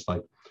diagnostic is just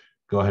like,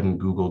 go ahead and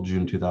Google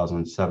June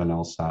 2007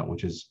 LSAT,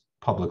 which is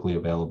publicly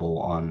available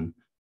on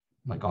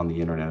like on the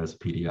internet as a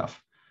PDF.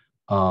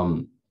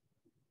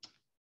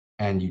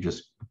 And you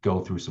just go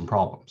through some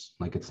problems.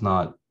 Like it's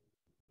not,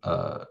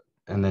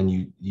 and then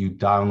you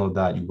download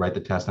that, you write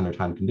the test under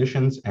time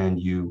conditions, and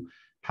you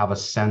have a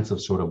sense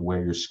of sort of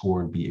where your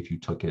score would be if you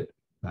took it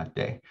that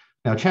day.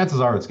 Now, chances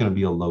are it's going to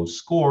be a low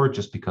score,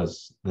 just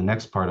because the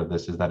next part of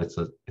this is that it's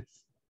a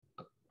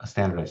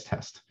standardized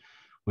test,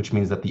 which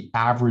means that the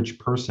average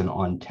person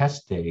on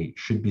test day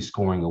should be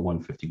scoring a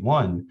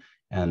 151,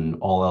 and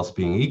all else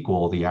being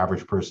equal, the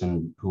average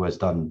person who has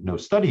done no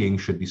studying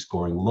should be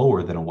scoring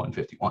lower than a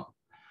 151.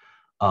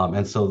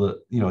 And so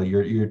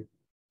your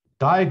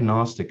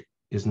diagnostic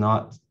is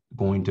not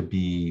going to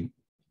be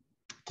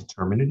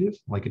determinative.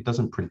 Like it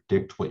doesn't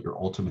predict what your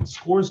ultimate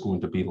score is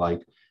going to be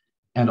like.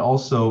 And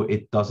also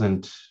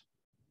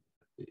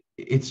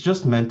it's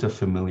just meant to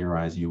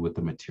familiarize you with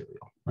the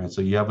material, right?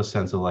 So you have a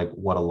sense of like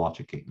what a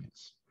logic game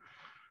is.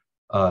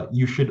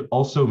 You should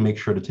also make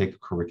sure to take a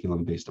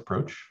curriculum-based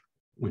approach,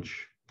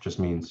 which just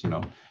means,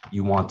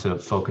 you want to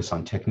focus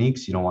on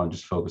techniques. You don't want to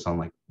just focus on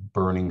like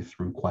burning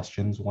through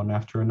questions one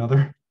after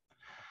another.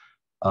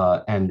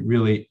 And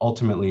really,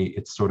 ultimately,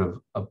 it's sort of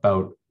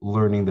about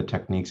learning the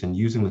techniques and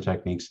using the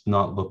techniques,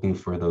 not looking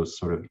for those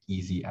sort of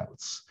easy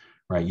outs,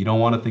 right? You don't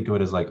want to think of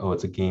it as like, oh,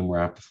 it's a game where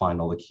I have to find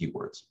all the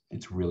keywords.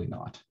 It's really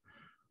not.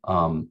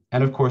 And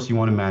of course, you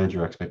want to manage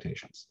your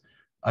expectations.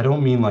 I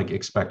don't mean like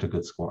expect a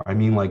good score. I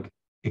mean like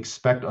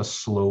expect a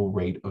slow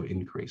rate of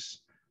increase.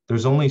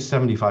 There's only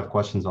 75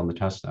 questions on the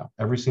test now.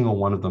 Every single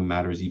one of them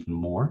matters even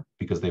more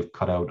because they've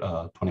cut out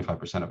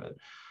 25% of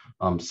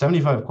it.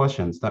 75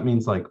 questions, that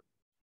means like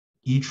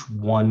each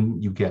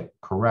one you get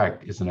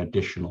correct is an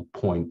additional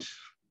point,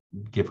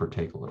 give or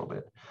take a little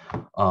bit.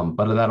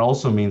 But that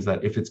also means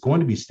that if it's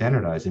going to be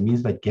standardized, it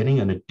means that getting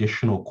an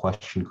additional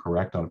question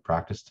correct on a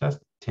practice test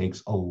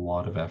takes a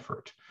lot of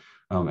effort.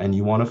 And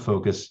you want to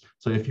focus.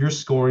 So if you're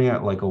scoring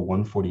at like a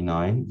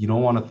 149, you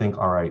don't want to think,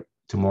 all right,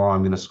 tomorrow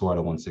I'm going to score at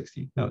a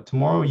 160. No,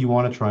 tomorrow you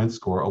want to try and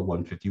score a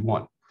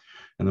 151.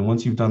 And then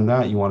once you've done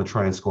that, you want to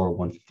try and score a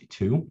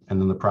 152. And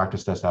then the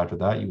practice test after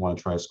that, you want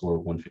to try to score a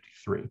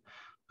 153.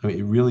 I mean,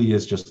 it really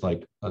is just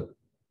like a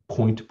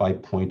point by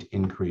point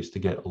increase to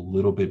get a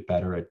little bit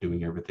better at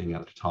doing everything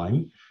at a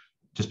time,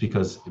 just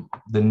because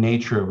the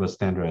nature of a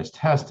standardized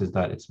test is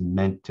that it's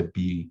meant to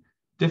be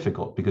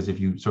difficult, because if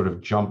you sort of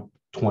jump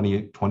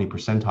 20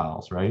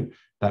 percentiles, right,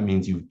 that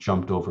means you've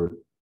jumped over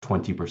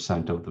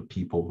 20% of the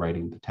people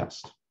writing the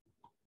test.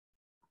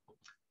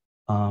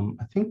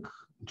 I think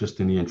just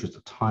in the interest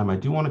of time, I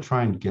do want to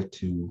try and get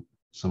to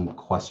some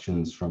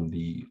questions from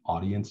the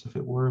audience, if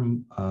it were.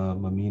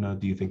 Mamina,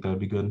 do you think that would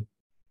be good?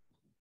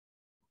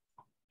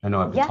 I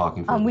know I've been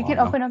talking for a while. We can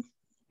open up.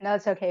 No,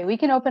 it's okay. We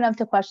can open up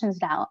to questions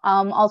now.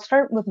 I'll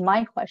start with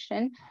my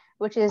question,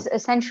 which is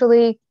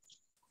essentially,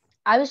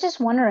 I was just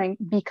wondering,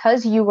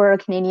 because you were a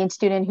Canadian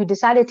student who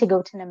decided to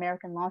go to an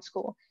American law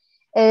school,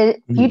 if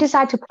you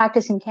decide to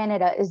practice in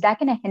Canada, is that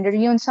going to hinder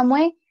you in some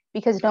way?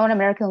 Because no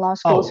American law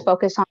schools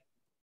focus on.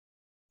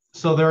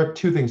 So there are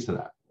two things to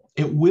that.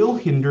 It will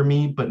hinder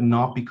me, but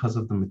not because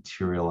of the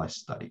material I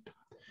studied.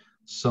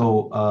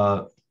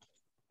 So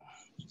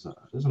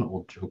there's an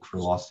old joke for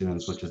law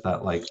students, which is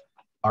that like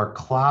our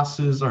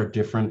classes are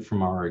different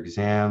from our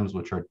exams,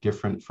 which are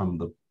different from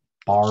the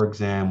bar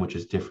exam, which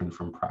is different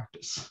from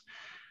practice.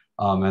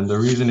 And the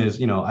reason is,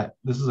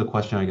 this is a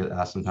question I get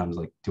asked sometimes,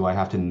 like, do I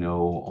have to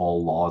know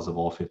all laws of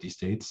all 50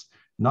 states?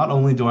 Not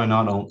only do I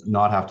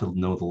not have to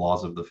know the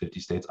laws of the 50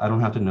 states, I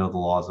don't have to know the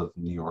laws of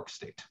New York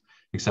State,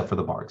 except for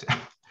the bar exam.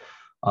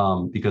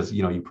 Because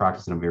you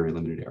practice in a very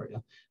limited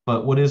area.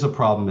 But what is a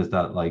problem is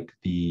that like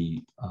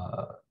the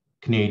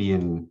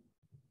Canadian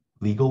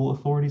legal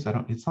authorities,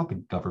 it's not the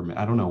government,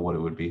 I don't know what it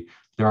would be.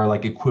 There are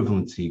like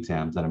equivalency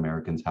exams that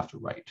Americans have to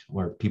write,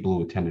 where people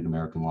who attended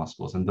American law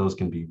schools, and those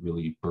can be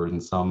really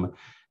burdensome.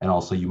 And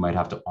also you might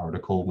have to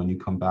article when you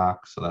come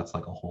back. So that's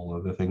like a whole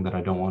other thing that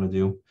I don't want to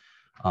do.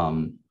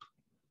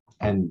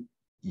 And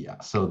yeah,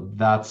 so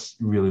that's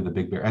really the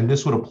big barrier. And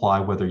this would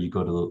apply whether you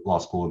go to law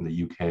school in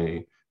the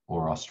UK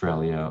or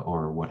Australia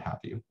or what have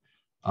you.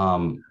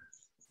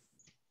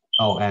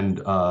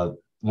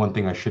 One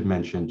thing I should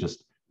mention,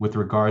 just with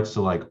regards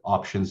to like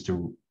options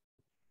to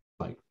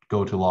like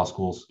go to law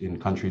schools in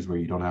countries where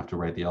you don't have to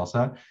write the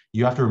LSAT,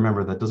 you have to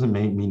remember that doesn't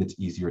mean it's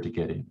easier to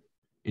get in.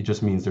 It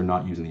just means they're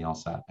not using the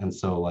LSAT. And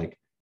so like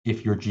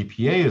if your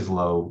GPA is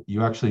low,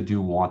 you actually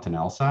do want an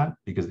LSAT,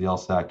 because the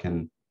LSAT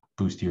can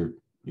boost your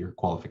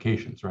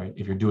qualifications, right?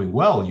 If you're doing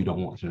well, you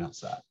don't want an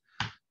LSAT.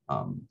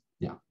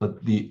 Yeah,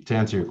 but to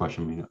answer your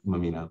question,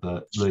 Mamina,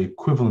 the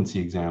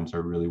equivalency exams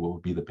are really what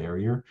would be the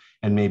barrier,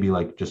 and maybe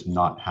like just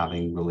not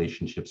having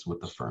relationships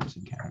with the firms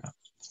in Canada.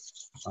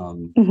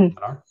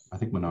 Manar, I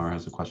think Manar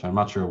has a question. I'm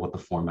not sure what the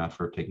format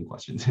for taking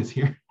questions is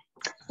here.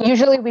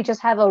 Usually we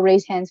just have a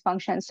raise hands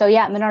function. So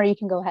yeah, Manar, you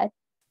can go ahead.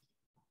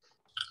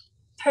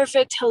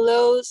 Perfect.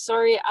 Hello.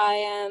 Sorry, I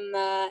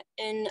am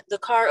in the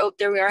car. Oh,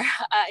 there we are.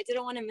 I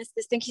didn't want to miss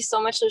this. Thank you so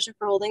much, Lucian,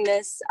 for holding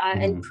this.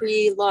 And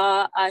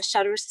Pre-Law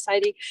Shadow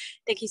Society,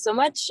 thank you so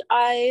much.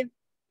 I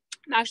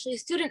I'm actually a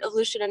student of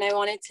Lucian, and I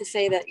wanted to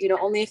say that, you know,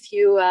 only a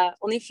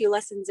few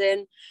lessons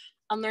in,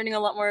 I'm learning a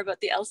lot more about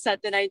the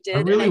LSAT than I did.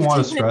 I really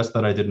want to stress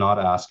that I did not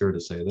ask her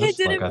to say this.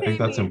 Like, I think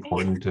that's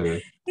important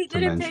to he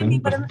didn't mention. pay me,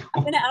 but I'm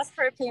going to ask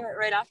for a payment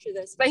right after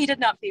this. But he did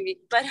not pay me.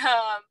 But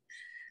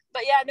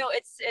yeah, no,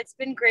 it's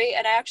been great,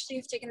 and I actually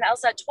have taken the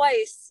LSAT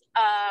twice,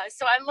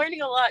 so I'm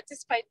learning a lot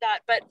despite that.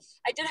 But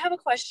I did have a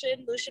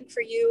question, Lucian,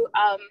 for you.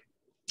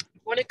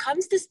 When it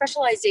comes to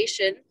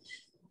specialization,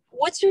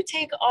 what's your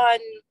take on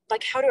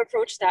like how to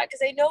approach that?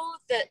 Because I know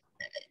that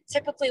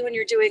typically when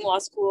you're doing law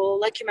school,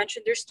 like you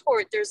mentioned, there's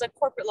tort, there's like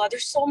corporate law,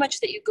 there's so much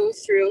that you go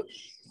through.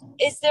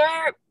 Is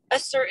there a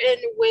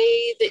certain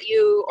way that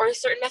you, or a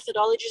certain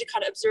methodology to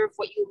kind of observe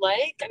what you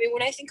like? I mean,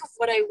 when I think of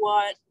what I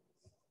want,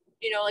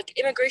 you know, like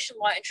immigration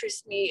law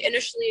interests me.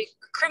 Initially,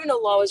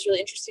 criminal law was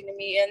really interesting to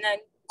me. And then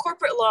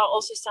corporate law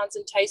also sounds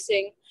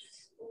enticing.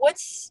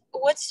 What's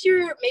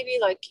your, maybe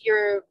like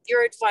your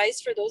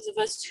advice for those of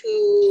us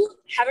who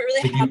haven't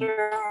really had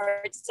a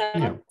hard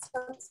set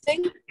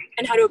something,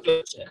 and how to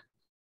approach it?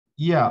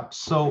 Yeah,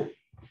 so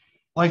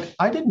like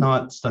I did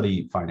not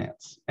study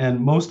finance, and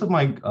most of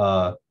my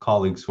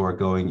colleagues who are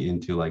going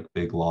into like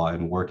BigLaw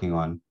and working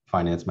on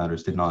finance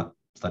matters did not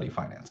study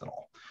finance at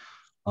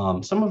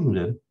all. Some of them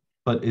did,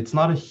 but it's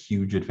not a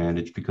huge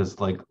advantage because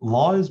like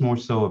law is more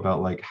so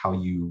about like how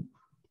you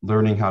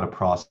learning how to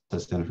process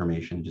the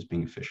information, just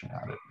being efficient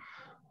at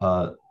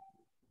it,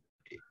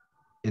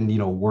 and you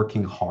know,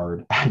 working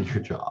hard at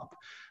your job.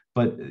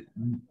 But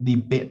the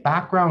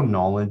background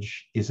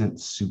knowledge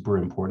isn't super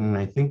important, and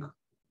I think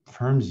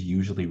firms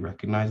usually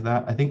recognize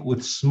that. I think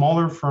with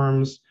smaller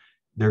firms,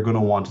 they're going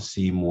to want to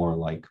see more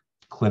like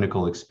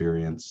clinical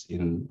experience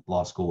in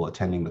law school,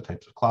 attending the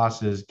types of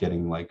classes,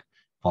 getting like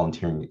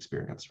volunteering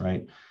experience,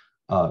 right?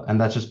 And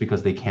that's just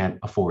because they can't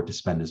afford to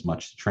spend as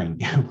much to train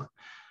you.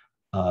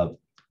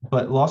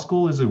 But law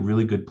school is a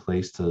really good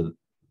place to,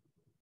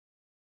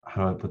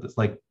 how do I put this,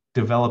 like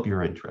develop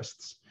your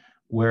interests,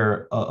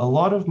 where a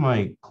lot of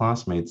my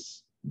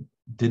classmates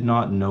did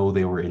not know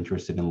they were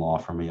interested in law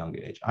from a young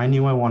age. I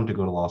knew I wanted to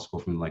go to law school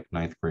from like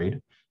 9th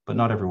grade, but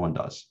not everyone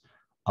does.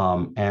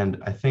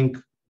 And I think,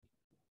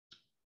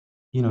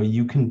 you know,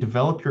 you can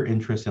develop your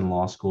interest in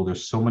law school.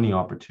 There's so many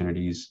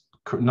opportunities,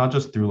 not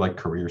just through like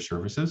career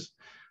services,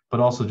 but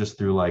also just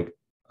through like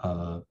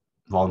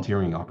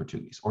volunteering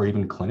opportunities or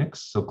even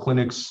clinics. So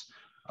clinics,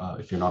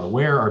 if you're not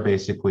aware, are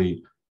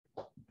basically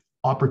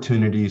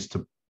opportunities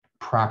to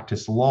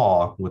practice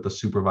law with a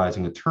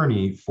supervising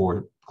attorney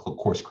for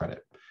course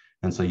credit.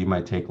 And so you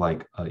might take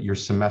like your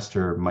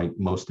semester might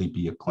mostly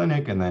be a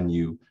clinic, and then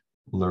you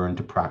learn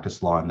to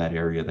practice law in that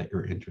area that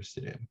you're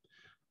interested in.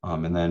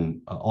 And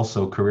then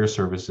also career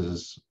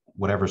services,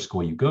 whatever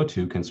school you go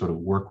to, can sort of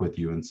work with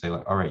you and say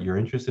like, all right, you're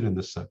interested in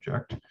this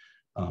subject.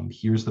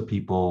 Here's the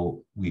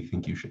people we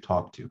think you should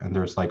talk to. And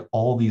there's like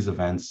all these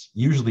events,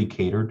 usually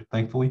catered,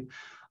 thankfully,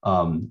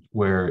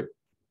 where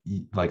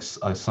like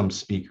some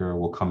speaker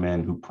will come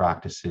in who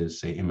practices,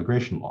 say,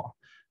 immigration law,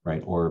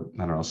 right? Or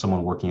I don't know,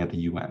 someone working at the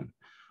UN,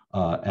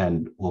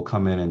 and will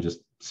come in and just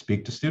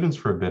speak to students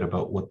for a bit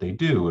about what they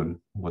do and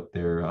what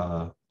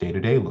their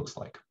day-to-day looks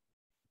like.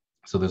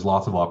 So there's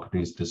lots of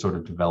opportunities to sort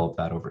of develop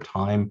that over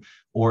time.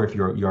 Or if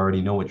you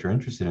already know what you're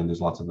interested in,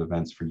 there's lots of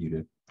events for you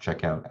to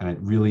check out. And it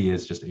really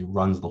is just, it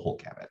runs the whole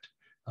gamut,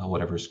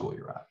 whatever school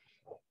you're at.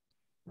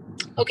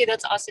 Okay,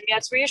 that's awesome. Yeah,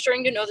 it's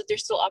reassuring to know that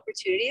there's still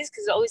opportunities,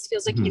 because it always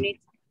feels like you need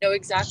to know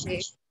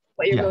exactly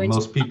what you're going to. Yeah,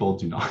 most people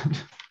do not.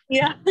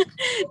 Yeah,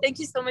 thank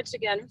you so much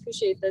again.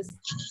 Appreciate this.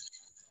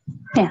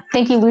 Yeah,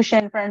 thank you,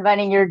 Lucian, for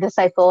inviting your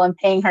disciple and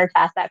paying her to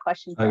ask that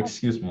question.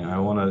 Excuse me, I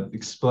want to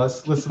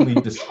explicitly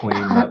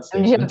disclaim that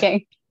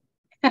statement.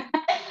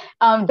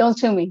 I'm joking. Don't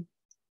sue me.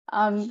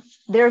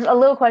 There's a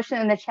little question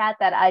in the chat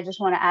that I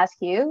just want to ask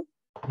you.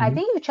 I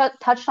think you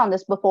touched on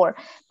this before,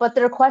 but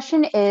their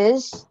question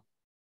is,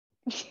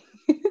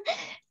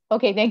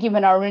 okay, thank you,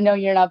 Manar. We know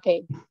you're not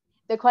paid.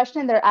 The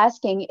question they're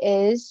asking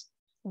is,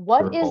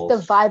 what is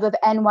the vibe of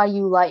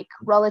NYU like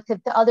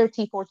relative to other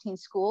T14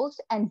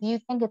 schools? And do you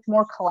think it's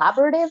more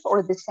collaborative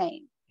or the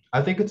same?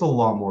 I think it's a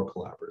lot more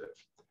collaborative.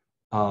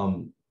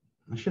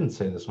 I shouldn't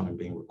say this when I'm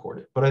being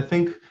recorded, but I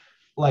think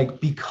like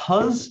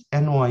because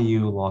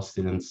NYU law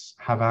students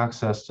have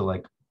access to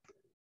like,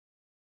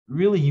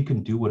 really you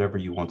can do whatever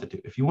you want to do.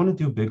 If you want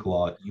to do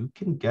BigLaw, you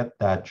can get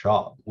that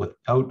job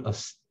without a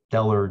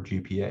stellar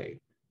GPA.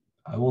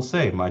 I will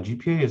say my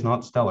GPA is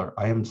not stellar.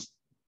 I am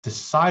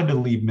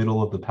decidedly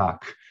middle of the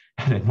pack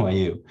at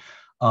NYU.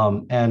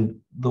 And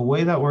the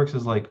way that works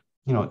is like,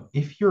 you know,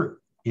 if you're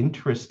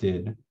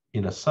interested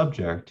in a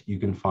subject, you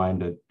can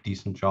find a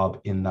decent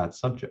job in that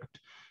subject.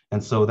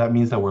 And so that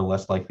means that we're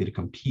less likely to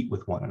compete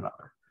with one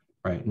another,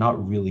 right?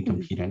 Not really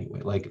compete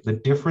anyway. Like the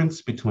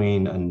difference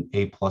between an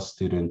A+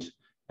 student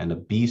and a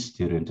B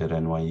student at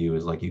NYU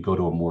is like you go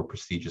to a more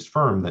prestigious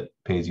firm that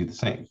pays you the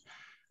same.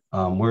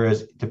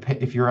 Whereas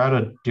if you're at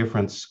a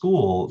different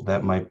school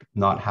that might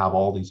not have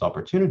all these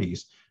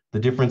opportunities, the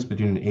difference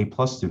between an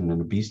A+ student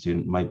and a B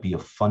student might be a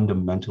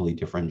fundamentally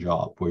different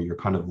job where you're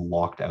kind of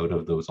locked out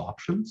of those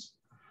options.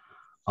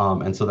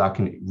 And so that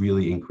can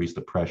really increase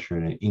the pressure,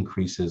 and it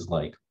increases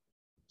like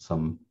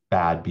some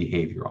bad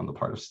behavior on the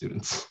part of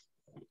students.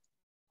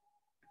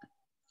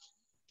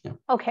 Yeah.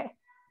 Okay.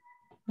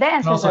 That And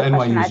answers also the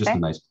question, NYU I is just a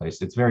think. nice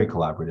place. It's very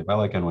collaborative. I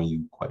like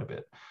NYU quite a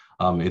bit.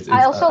 I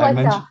also I like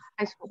the mentioned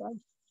high school vibe.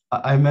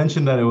 I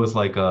mentioned that it was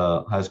like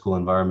a high school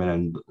environment,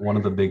 and one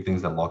of the big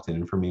things that locked it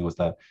in for me was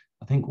that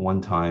I think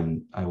one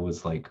time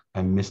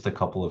I missed a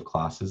couple of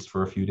classes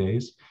for a few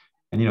days.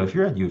 And if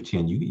you're at U of T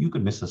and you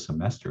could miss a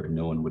semester and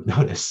no one would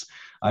notice.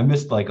 I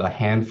missed like a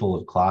handful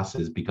of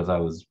classes because I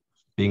was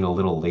being a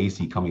little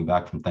lazy coming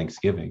back from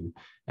Thanksgiving.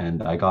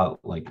 And I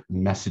got like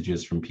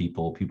messages from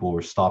people. People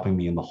were stopping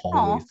me in the Oh,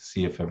 hallways to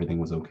see if everything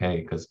was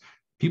okay, because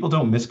people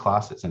don't miss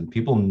classes and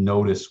people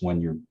notice when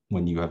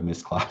you have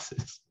missed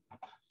classes.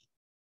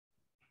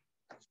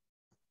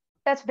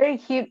 that's very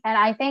cute. And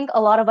I think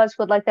a lot of us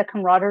would like the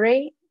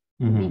camaraderie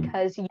Mhm.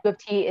 because U of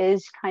T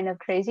is kind of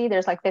crazy.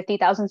 There's like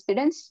 50,000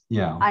 students.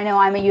 Yeah. I know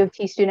I'm a U of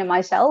T student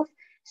myself.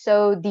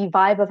 So the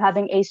vibe of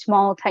having a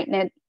small,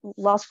 tight-knit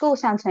law school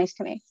sounds nice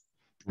to me.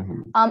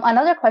 Mhm.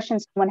 Another question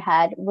someone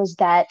had was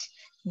that,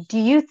 do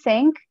you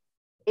think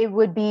it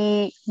would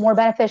be more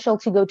beneficial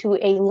to go to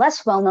a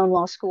less well-known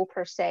law school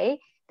per se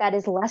that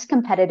is less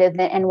competitive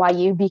than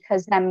NYU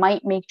because that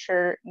might make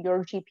sure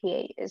your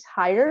GPA is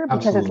higher because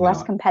it's Absolutely less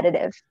not.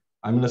 competitive?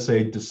 I'm going to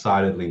say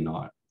decidedly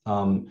not.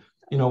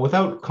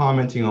 Without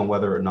commenting on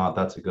whether or not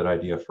that's a good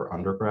idea for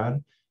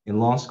undergrad, in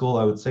law school,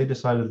 I would say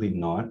decidedly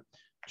not,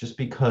 just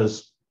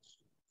because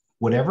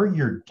whatever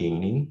you're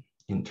gaining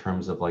in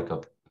terms of like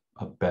a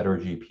better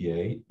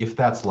GPA, if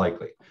that's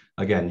likely,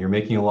 again, you're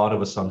making a lot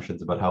of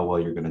assumptions about how well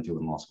you're going to do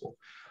in law school.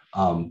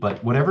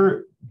 But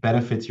whatever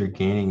benefits you're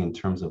gaining in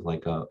terms of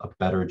like a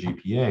better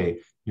GPA,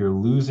 you're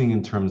losing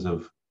in terms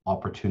of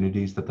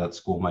opportunities that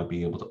school might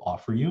be able to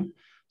offer you.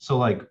 So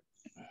like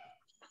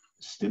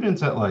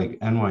students at like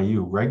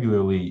NYU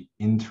regularly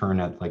intern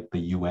at like the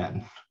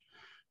UN,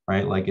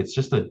 right? Like it's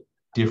just a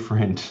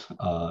different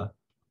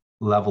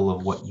level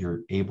of what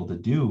you're able to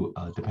do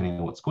depending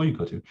on what school you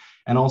go to.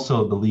 And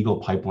also the legal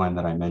pipeline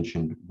that I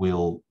mentioned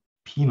will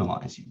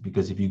penalize you,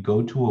 because if you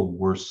go to a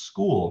worse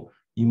school,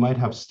 you might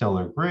have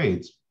stellar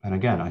grades. And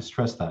again, I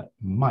stress that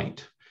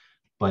might,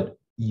 but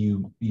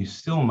you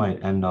still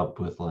might end up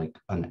with like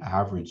an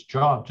average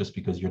job just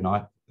because you're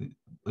not.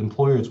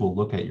 Employers will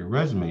look at your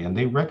resume and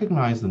they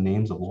recognize the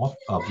names of law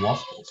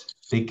schools.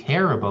 They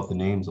care about the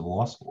names of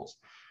law schools,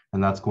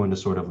 and that's going to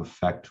sort of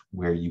affect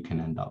where you can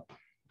end up.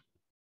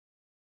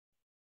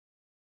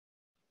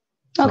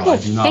 So I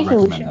Okay, do not thank you,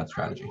 recommend Lucian. that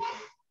strategy.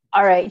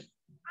 All right.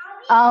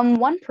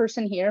 One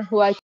person here who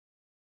I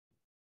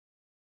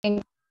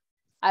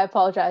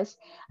apologize.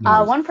 No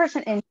worries. One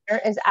person in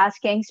here is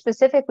asking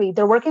specifically,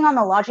 they're working on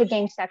the logic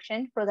game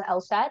section for the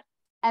LSAT,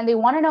 and they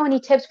want to know any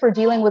tips for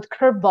dealing with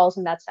curveballs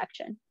in that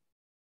section.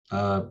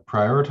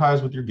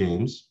 Prioritize with your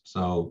games.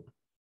 So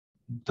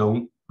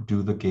don't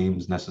do the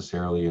games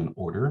necessarily in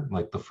order.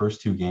 Like the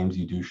first two games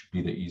you do should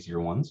be the easier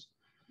ones.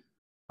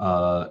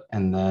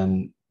 And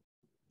then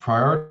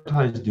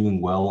prioritize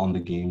doing well on the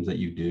games that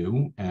you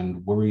do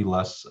and worry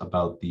less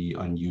about the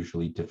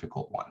unusually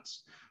difficult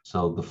ones.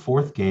 So the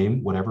fourth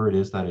game, whatever it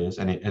is that is,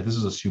 and this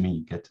is assuming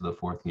you get to the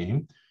fourth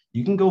game,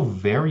 you can go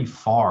very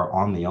far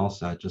on the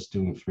LSAT just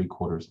doing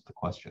 3/4 of the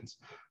questions.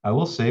 I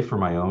will say for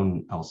my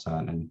own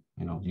LSAT, and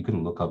you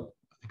can look up,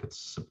 I think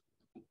it's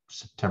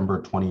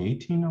September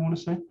 2018, I want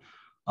to say.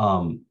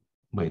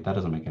 Wait, that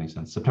doesn't make any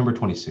sense. September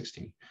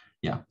 2016.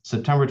 Yeah,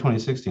 September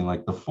 2016,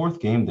 like the fourth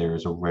game there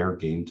is a rare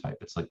game type.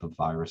 It's like the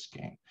virus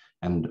game.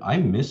 And I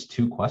missed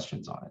 2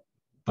 questions on it,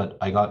 but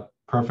I got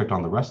perfect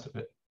on the rest of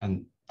it.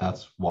 And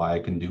that's why I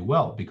can do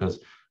well, because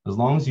as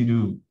long as you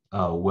do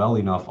well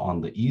enough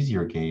on the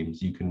easier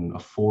games, you can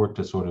afford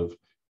to sort of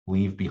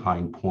leave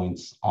behind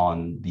points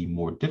on the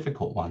more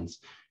difficult ones.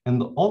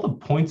 And all the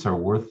points are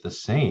worth the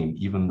same,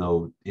 even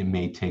though it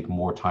may take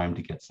more time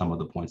to get some of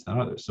the points than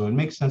others. So it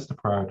makes sense to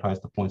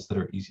prioritize the points that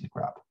are easy to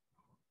grab.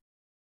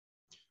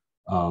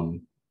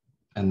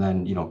 And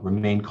then,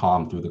 remain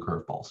calm through the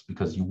curveballs,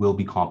 because you will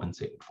be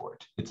compensated for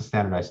it. It's a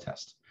standardized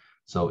test.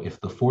 So if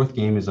the fourth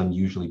game is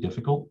unusually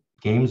difficult,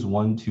 games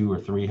 1, 2, or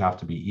 3 have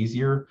to be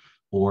easier,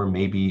 or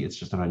maybe it's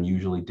just an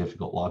unusually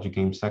difficult logic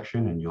game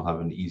section and you'll have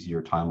an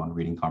easier time on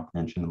reading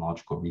comprehension and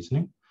logical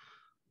reasoning.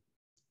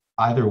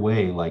 Either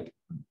way, like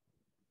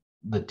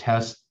the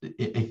test,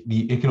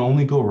 it can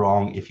only go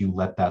wrong if you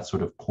let that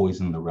sort of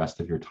poison the rest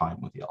of your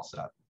time with the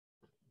LSAT.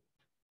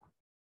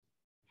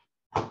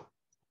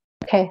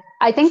 Okay,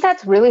 I think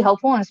that's really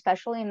helpful, and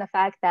especially in the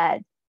fact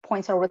that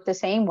points are worth the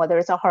same, whether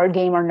it's a hard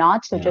game or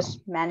not. So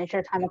just manage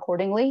your time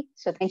accordingly.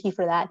 So thank you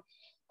for that.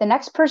 The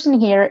next person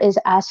here is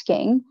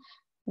asking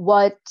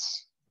what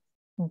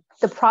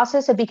the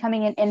process of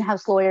becoming an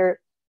in-house lawyer,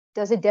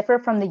 does it differ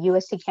from the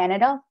US to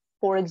Canada?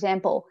 For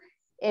example,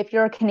 if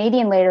you're a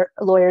Canadian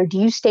lawyer, do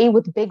you stay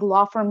with big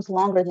law firms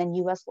longer than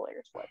US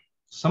lawyers would?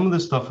 Some of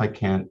this stuff I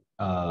can't,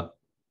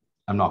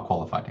 I'm not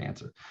qualified to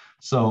answer.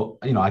 So,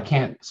 I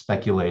can't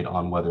speculate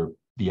on whether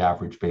the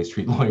average Bay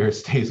Street lawyer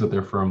stays with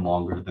their firm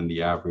longer than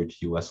the average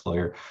US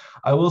lawyer.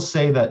 I will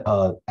say that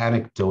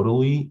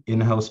anecdotally,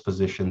 in-house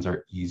positions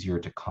are easier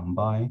to come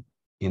by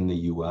in the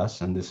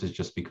US, and this is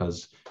just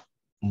because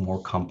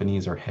more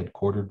companies are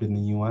headquartered in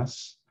the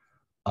US.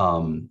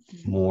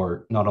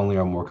 Not only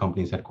are more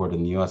companies headquartered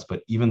in the US,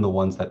 but even the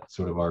ones that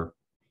sort of are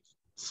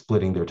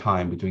splitting their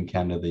time between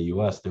Canada and the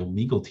US, their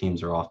legal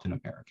teams are often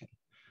American.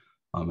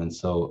 And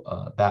so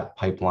that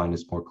pipeline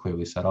is more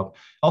clearly set up.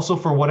 Also,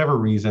 for whatever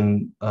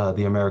reason,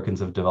 the Americans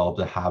have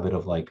developed a habit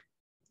of like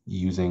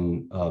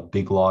using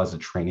BigLaw as a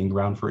training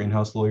ground for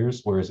in-house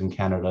lawyers, whereas in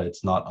Canada,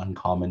 it's not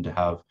uncommon to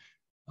have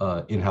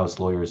in-house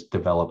lawyers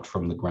developed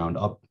from the ground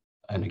up,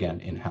 and again,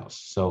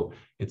 in-house. So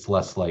it's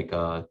less like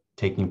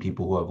taking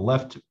people who have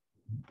left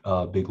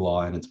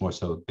BigLaw, and it's more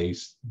so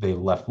they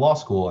left law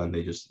school and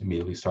they just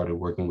immediately started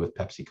working with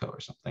PepsiCo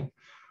or something.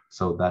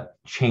 So that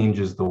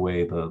changes the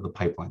way the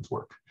pipelines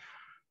work.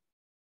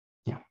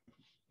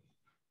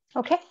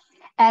 Okay.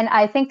 And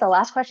I think the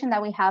last question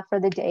that we have for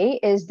the day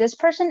is, this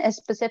person is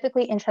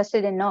specifically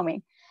interested in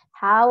knowing,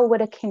 how would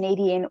a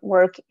Canadian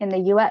work in the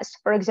US?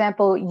 For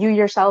example, you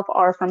yourself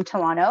are from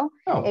Toronto.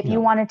 If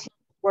you wanted to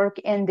work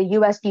in the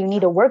US, do you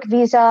need a work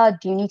visa?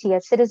 Do you need to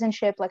get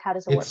citizenship? Like, how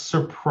does it work? It's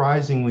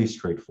surprisingly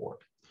straightforward.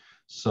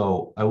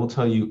 So I will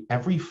tell you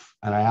and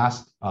I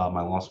asked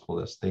my law school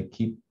this, they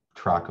keep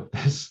track of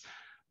this,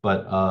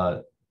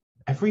 but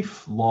every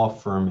law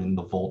firm in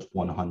the Vault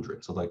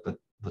 100, so like the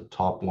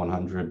top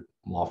 100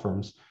 law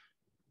firms,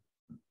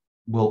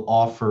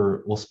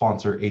 will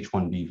sponsor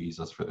H-1B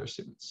visas for their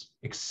students,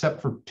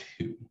 except for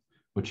 2,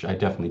 which I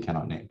definitely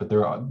cannot name, but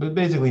there are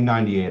basically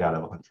 98 out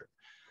of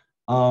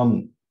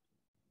 100.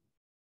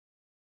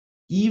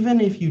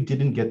 Even if you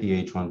didn't get the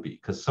H-1B,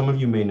 because some of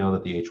you may know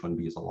that the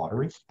H-1B is a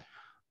lottery,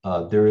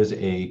 there is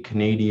a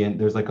Canadian,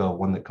 there's like a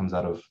one that comes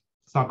out of,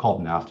 it's not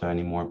called NAFTA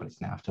anymore, but it's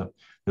NAFTA.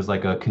 There's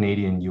like a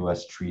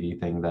Canadian-US treaty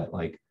thing that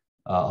like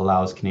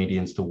allows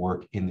Canadians to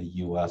work in the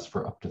US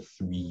for up to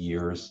 3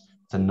 years.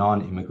 It's a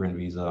non-immigrant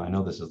visa. I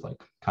know this is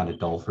like kind of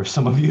dull for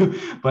some of you,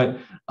 but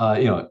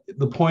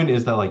the point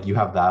is that like you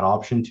have that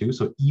option too.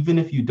 So even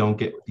if you don't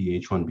get the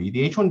H-1B,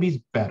 the H-1B is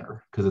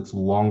better because it's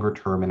longer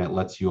term and it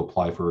lets you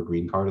apply for a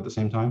green card at the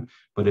same time.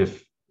 But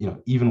if,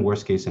 even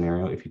worst case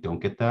scenario, if you don't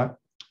get that,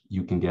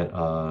 you can get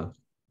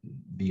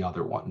the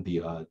other one,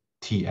 the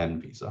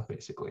TN visa,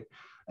 basically.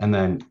 And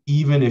then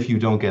even if you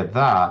don't get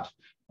that,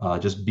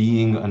 just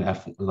being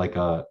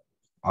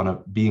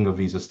being a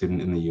visa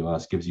student in the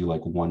US gives you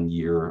like 1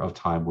 year of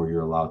time where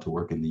you're allowed to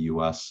work in the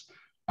US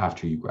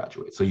after you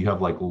graduate. So you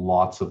have like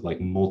lots of like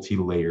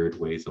multi-layered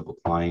ways of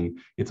applying.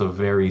 It's a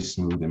very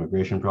smooth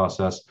immigration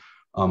process.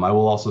 I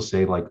will also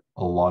say like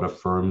a lot of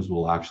firms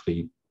will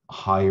actually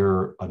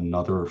hire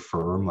another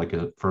firm, like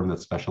a firm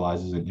that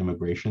specializes in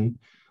immigration,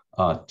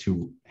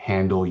 to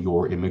handle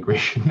your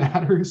immigration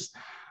matters.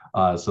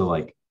 So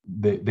like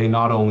they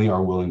not only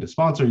are willing to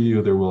sponsor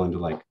you, they're willing to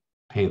like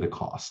pay the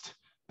cost,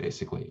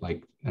 basically,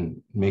 like,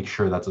 and make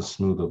sure that's as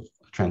smooth of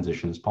a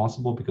transition as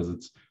possible,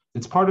 because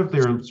it's part of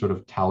their sort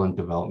of talent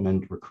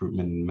development,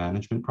 recruitment, and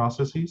management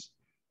processes.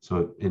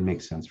 So it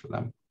makes sense for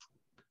them.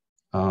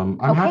 I'm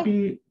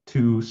happy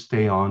to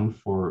stay on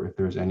for if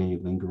there's any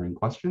lingering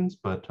questions,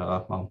 but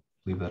I'll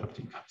leave that up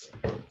to you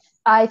guys.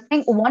 I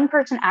think one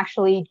person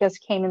actually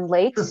just came in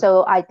late, sure.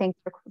 So I think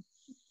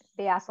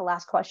they asked the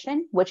last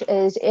question, which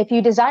is, if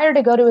you desire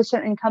to go to a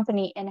certain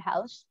company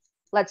in-house,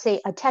 let's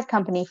say a tech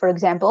company, for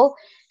example,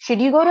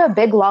 should you go to a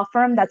big law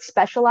firm that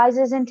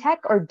specializes in tech,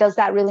 or does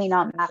that really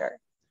not matter?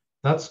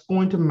 That's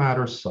going to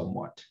matter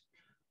somewhat.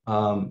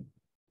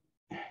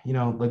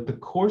 Like the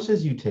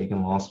courses you take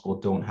in law school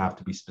don't have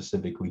to be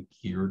specifically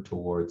geared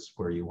towards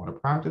where you want to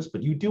practice,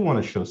 but you do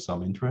want to show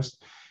some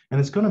interest. And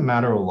it's going to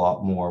matter a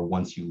lot more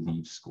once you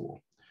leave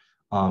school.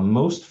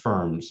 Most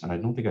firms, and I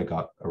don't think I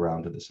got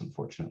around to this,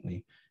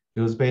 unfortunately,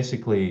 it was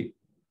basically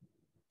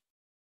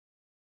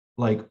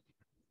like,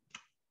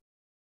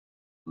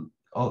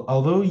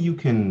 although you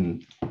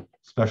can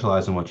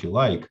specialize in what you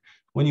like,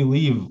 when you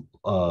leave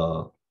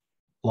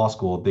law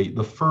school,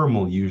 the firm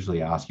will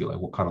usually ask you, like,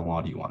 what kind of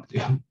law do you want to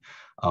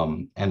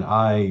do? And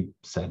I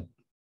said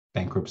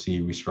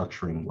bankruptcy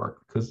restructuring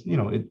work because,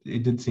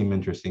 it did seem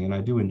interesting and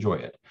I do enjoy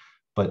it,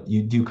 but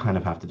you do kind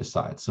of have to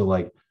decide. So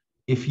like,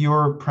 if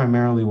you're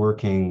primarily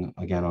working,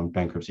 again, on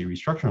bankruptcy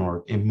restructuring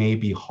work, it may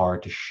be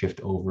hard to shift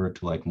over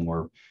to like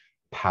more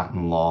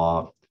patent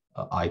law,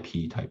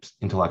 IP types,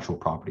 intellectual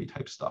property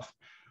type stuff.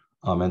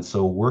 And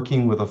so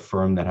working with a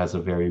firm that has a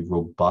very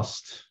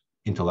robust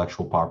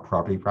intellectual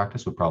property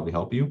practice would probably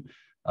help you.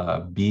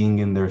 Being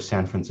in their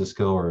San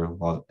Francisco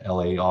or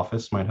LA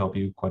office might help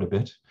you quite a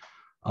bit.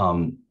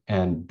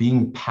 And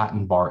being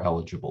patent bar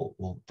eligible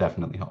will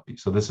definitely help you.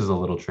 So this is a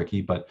little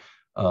tricky, but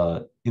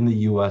in the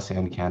US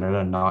and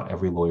Canada, not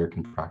every lawyer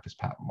can practice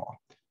patent law.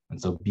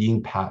 And so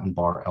being patent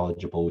bar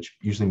eligible, which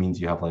usually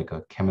means you have like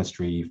a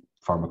chemistry,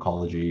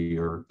 pharmacology,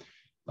 or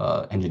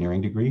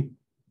engineering degree,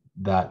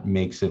 that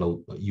makes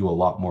you a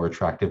lot more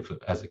attractive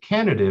as a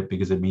candidate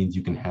because it means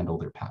you can handle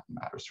their patent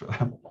matters for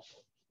them.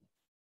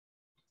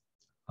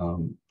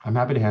 I'm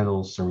happy to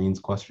handle Serene's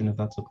question if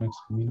that's up next,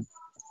 Amina.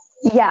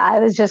 Yeah, I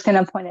was just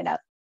going to point it out.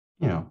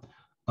 Yeah.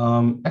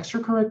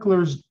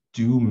 Extracurriculars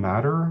do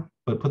matter,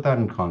 but put that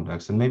in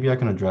context. And maybe I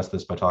can address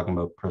this by talking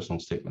about personal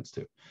statements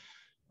too.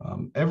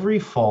 Every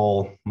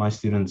fall, my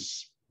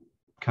students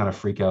kind of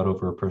freak out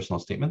over personal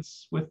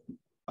statements with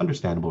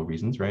understandable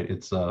reasons, right?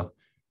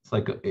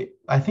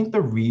 I think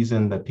the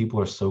reason that people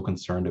are so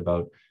concerned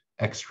about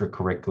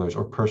extracurriculars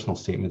or personal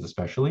statements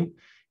especially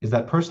is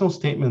that personal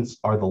statements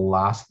are the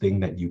last thing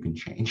that you can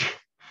change,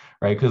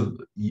 right? Because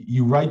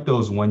you write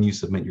those when you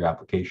submit your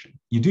application.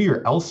 You do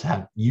your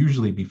LSAT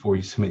usually before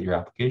you submit your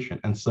application.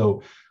 And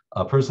so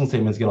personal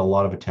statements get a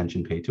lot of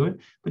attention paid to it,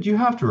 but you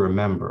have to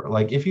remember,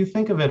 like if you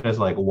think of it as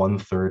like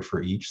 1/3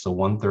 for each, so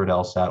 1/3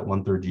 LSAT,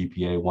 1/3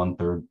 GPA,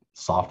 1/3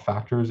 soft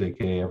factors,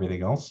 aka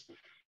everything else.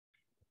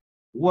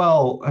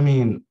 Well, I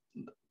mean,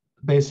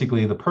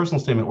 basically the personal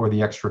statement or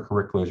the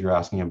extracurriculars you're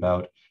asking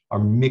about are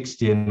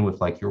mixed in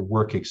with like your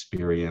work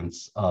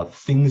experience,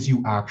 things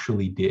you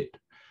actually did,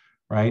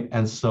 right?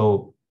 And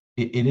so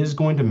it is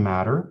going to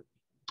matter,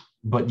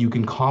 but you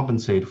can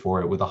compensate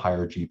for it with a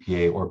higher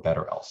GPA or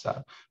better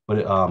LSAT. But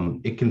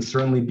it can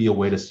certainly be a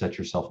way to set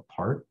yourself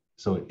apart.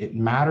 So it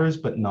matters,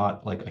 but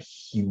not like a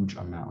huge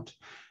amount.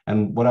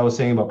 And what I was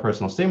saying about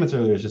personal statements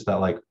earlier is just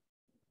that like,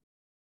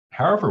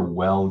 however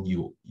well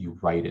you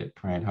write it,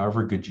 right?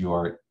 However good you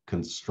are at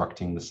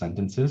constructing the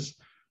sentences,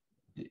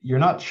 you're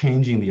not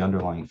changing the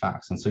underlying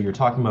facts. And so you're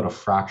talking about a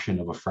fraction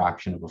of a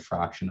fraction of a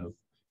fraction of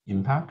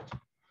impact.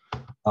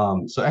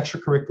 So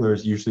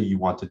extracurriculars, usually you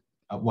want to,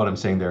 what I'm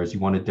saying there is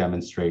you want to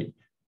demonstrate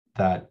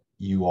that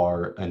you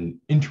are an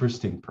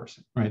interesting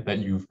person, right? That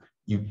you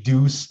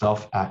do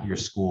stuff at your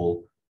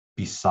school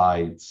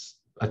besides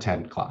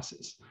attend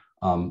classes.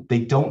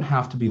 They don't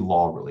have to be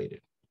law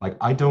related. Like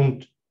I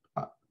did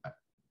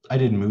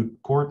moot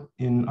court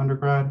in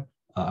undergrad.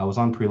 I was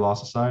on pre-law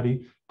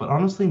society, but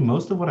honestly,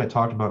 most of what I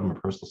talked about in my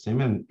personal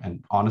statement,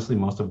 and honestly,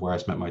 most of where I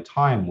spent my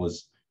time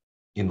was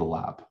in the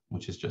lab,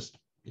 which is just,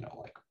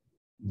 like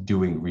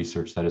doing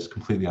research that is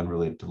completely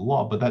unrelated to the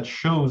law, but that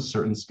shows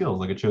certain skills.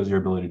 Like it shows your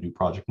ability to do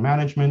project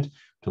management,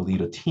 to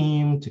lead a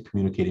team, to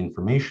communicate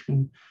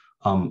information.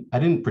 I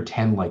didn't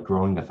pretend like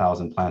growing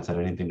 1,000 plants had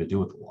anything to do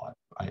with the law.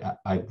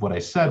 What I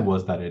said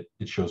was that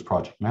it shows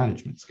project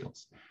management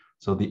skills.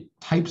 So the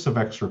types of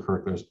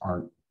extracurriculars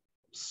aren't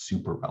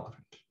super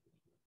relevant.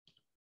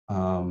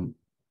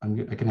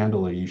 I can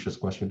handle Aisha's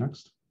question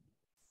next.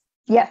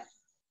 Yeah.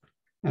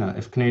 Yeah,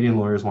 if Canadian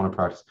lawyers want to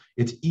practice,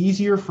 it's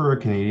easier for a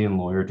Canadian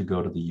lawyer to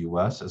go to the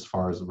US as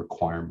far as the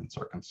requirements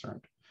are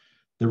concerned.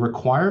 The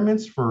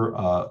requirements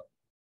for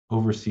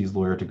overseas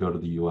lawyer to go to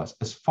the US,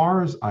 as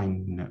far as I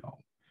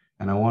know,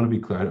 and I want to be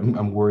clear,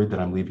 I'm worried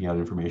that I'm leaving out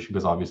information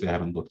because obviously I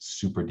haven't looked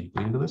super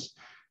deeply into this.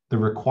 The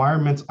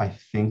requirements, I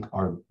think,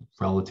 are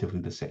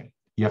relatively the same.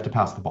 You have to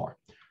pass the bar,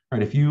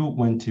 right? If you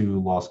went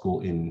to law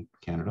school in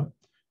Canada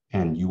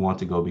and you want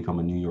to go become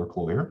a New York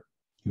lawyer,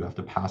 you have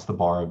to pass the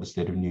bar of the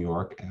state of New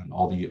York and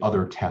all the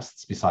other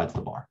tests besides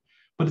the bar.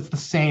 But it's the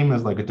same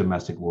as like a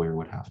domestic lawyer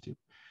would have to.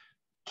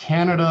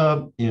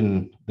 Canada,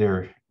 in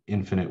their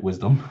infinite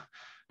wisdom,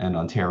 and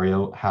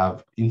Ontario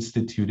have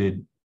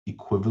instituted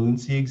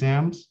equivalency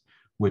exams,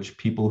 which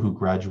people who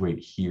graduate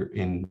here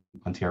in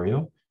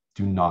Ontario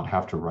do not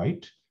have to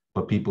write,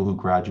 but people who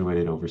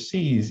graduated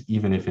overseas,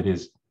 even if it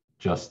is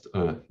just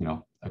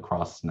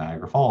across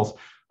Niagara Falls,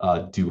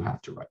 do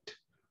have to write.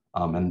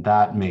 And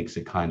that makes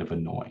it kind of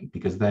annoying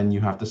because then you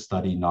have to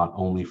study not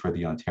only for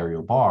the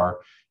Ontario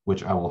bar,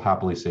 which I will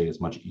happily say is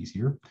much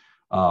easier.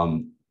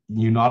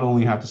 You not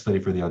only have to study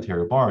for the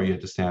Ontario bar, you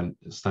have to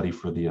study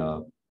for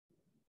the,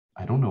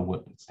 I don't know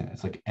what it stands,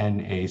 it's like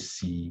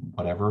NAC,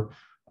 whatever,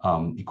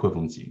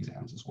 equivalency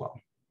exams as well.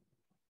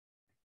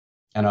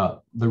 And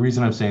the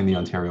reason I'm saying the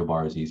Ontario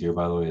bar is easier,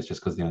 by the way, is just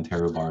because the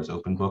Ontario bar is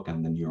open book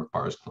and the New York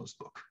bar is closed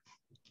book.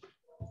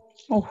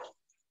 Oh.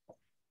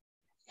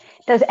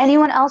 Does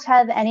anyone else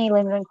have any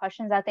lingering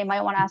questions that they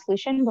might want to ask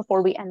Lucian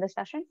before we end the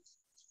session?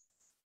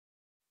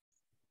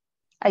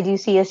 I do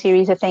see a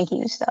series of thank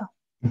yous,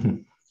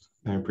 though.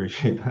 I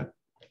appreciate that.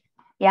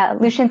 Yeah,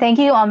 Lucian, thank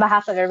you on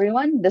behalf of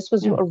everyone. This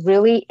was a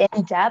really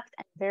in-depth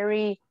and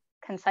very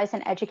concise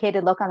and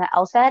educated look on the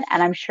LSAT,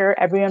 and I'm sure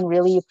everyone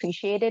really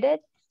appreciated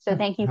it. So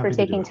thank you for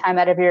taking time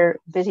out of your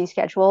busy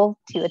schedule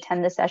to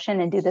attend this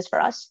session and do this for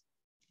us.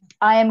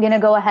 I am going to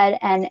go ahead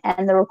and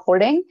end the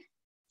recording,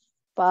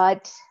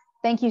 but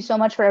thank you so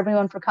much for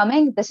everyone for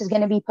coming. This is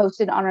going to be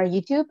posted on our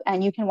YouTube,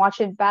 and you can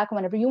watch it back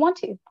whenever you want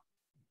to.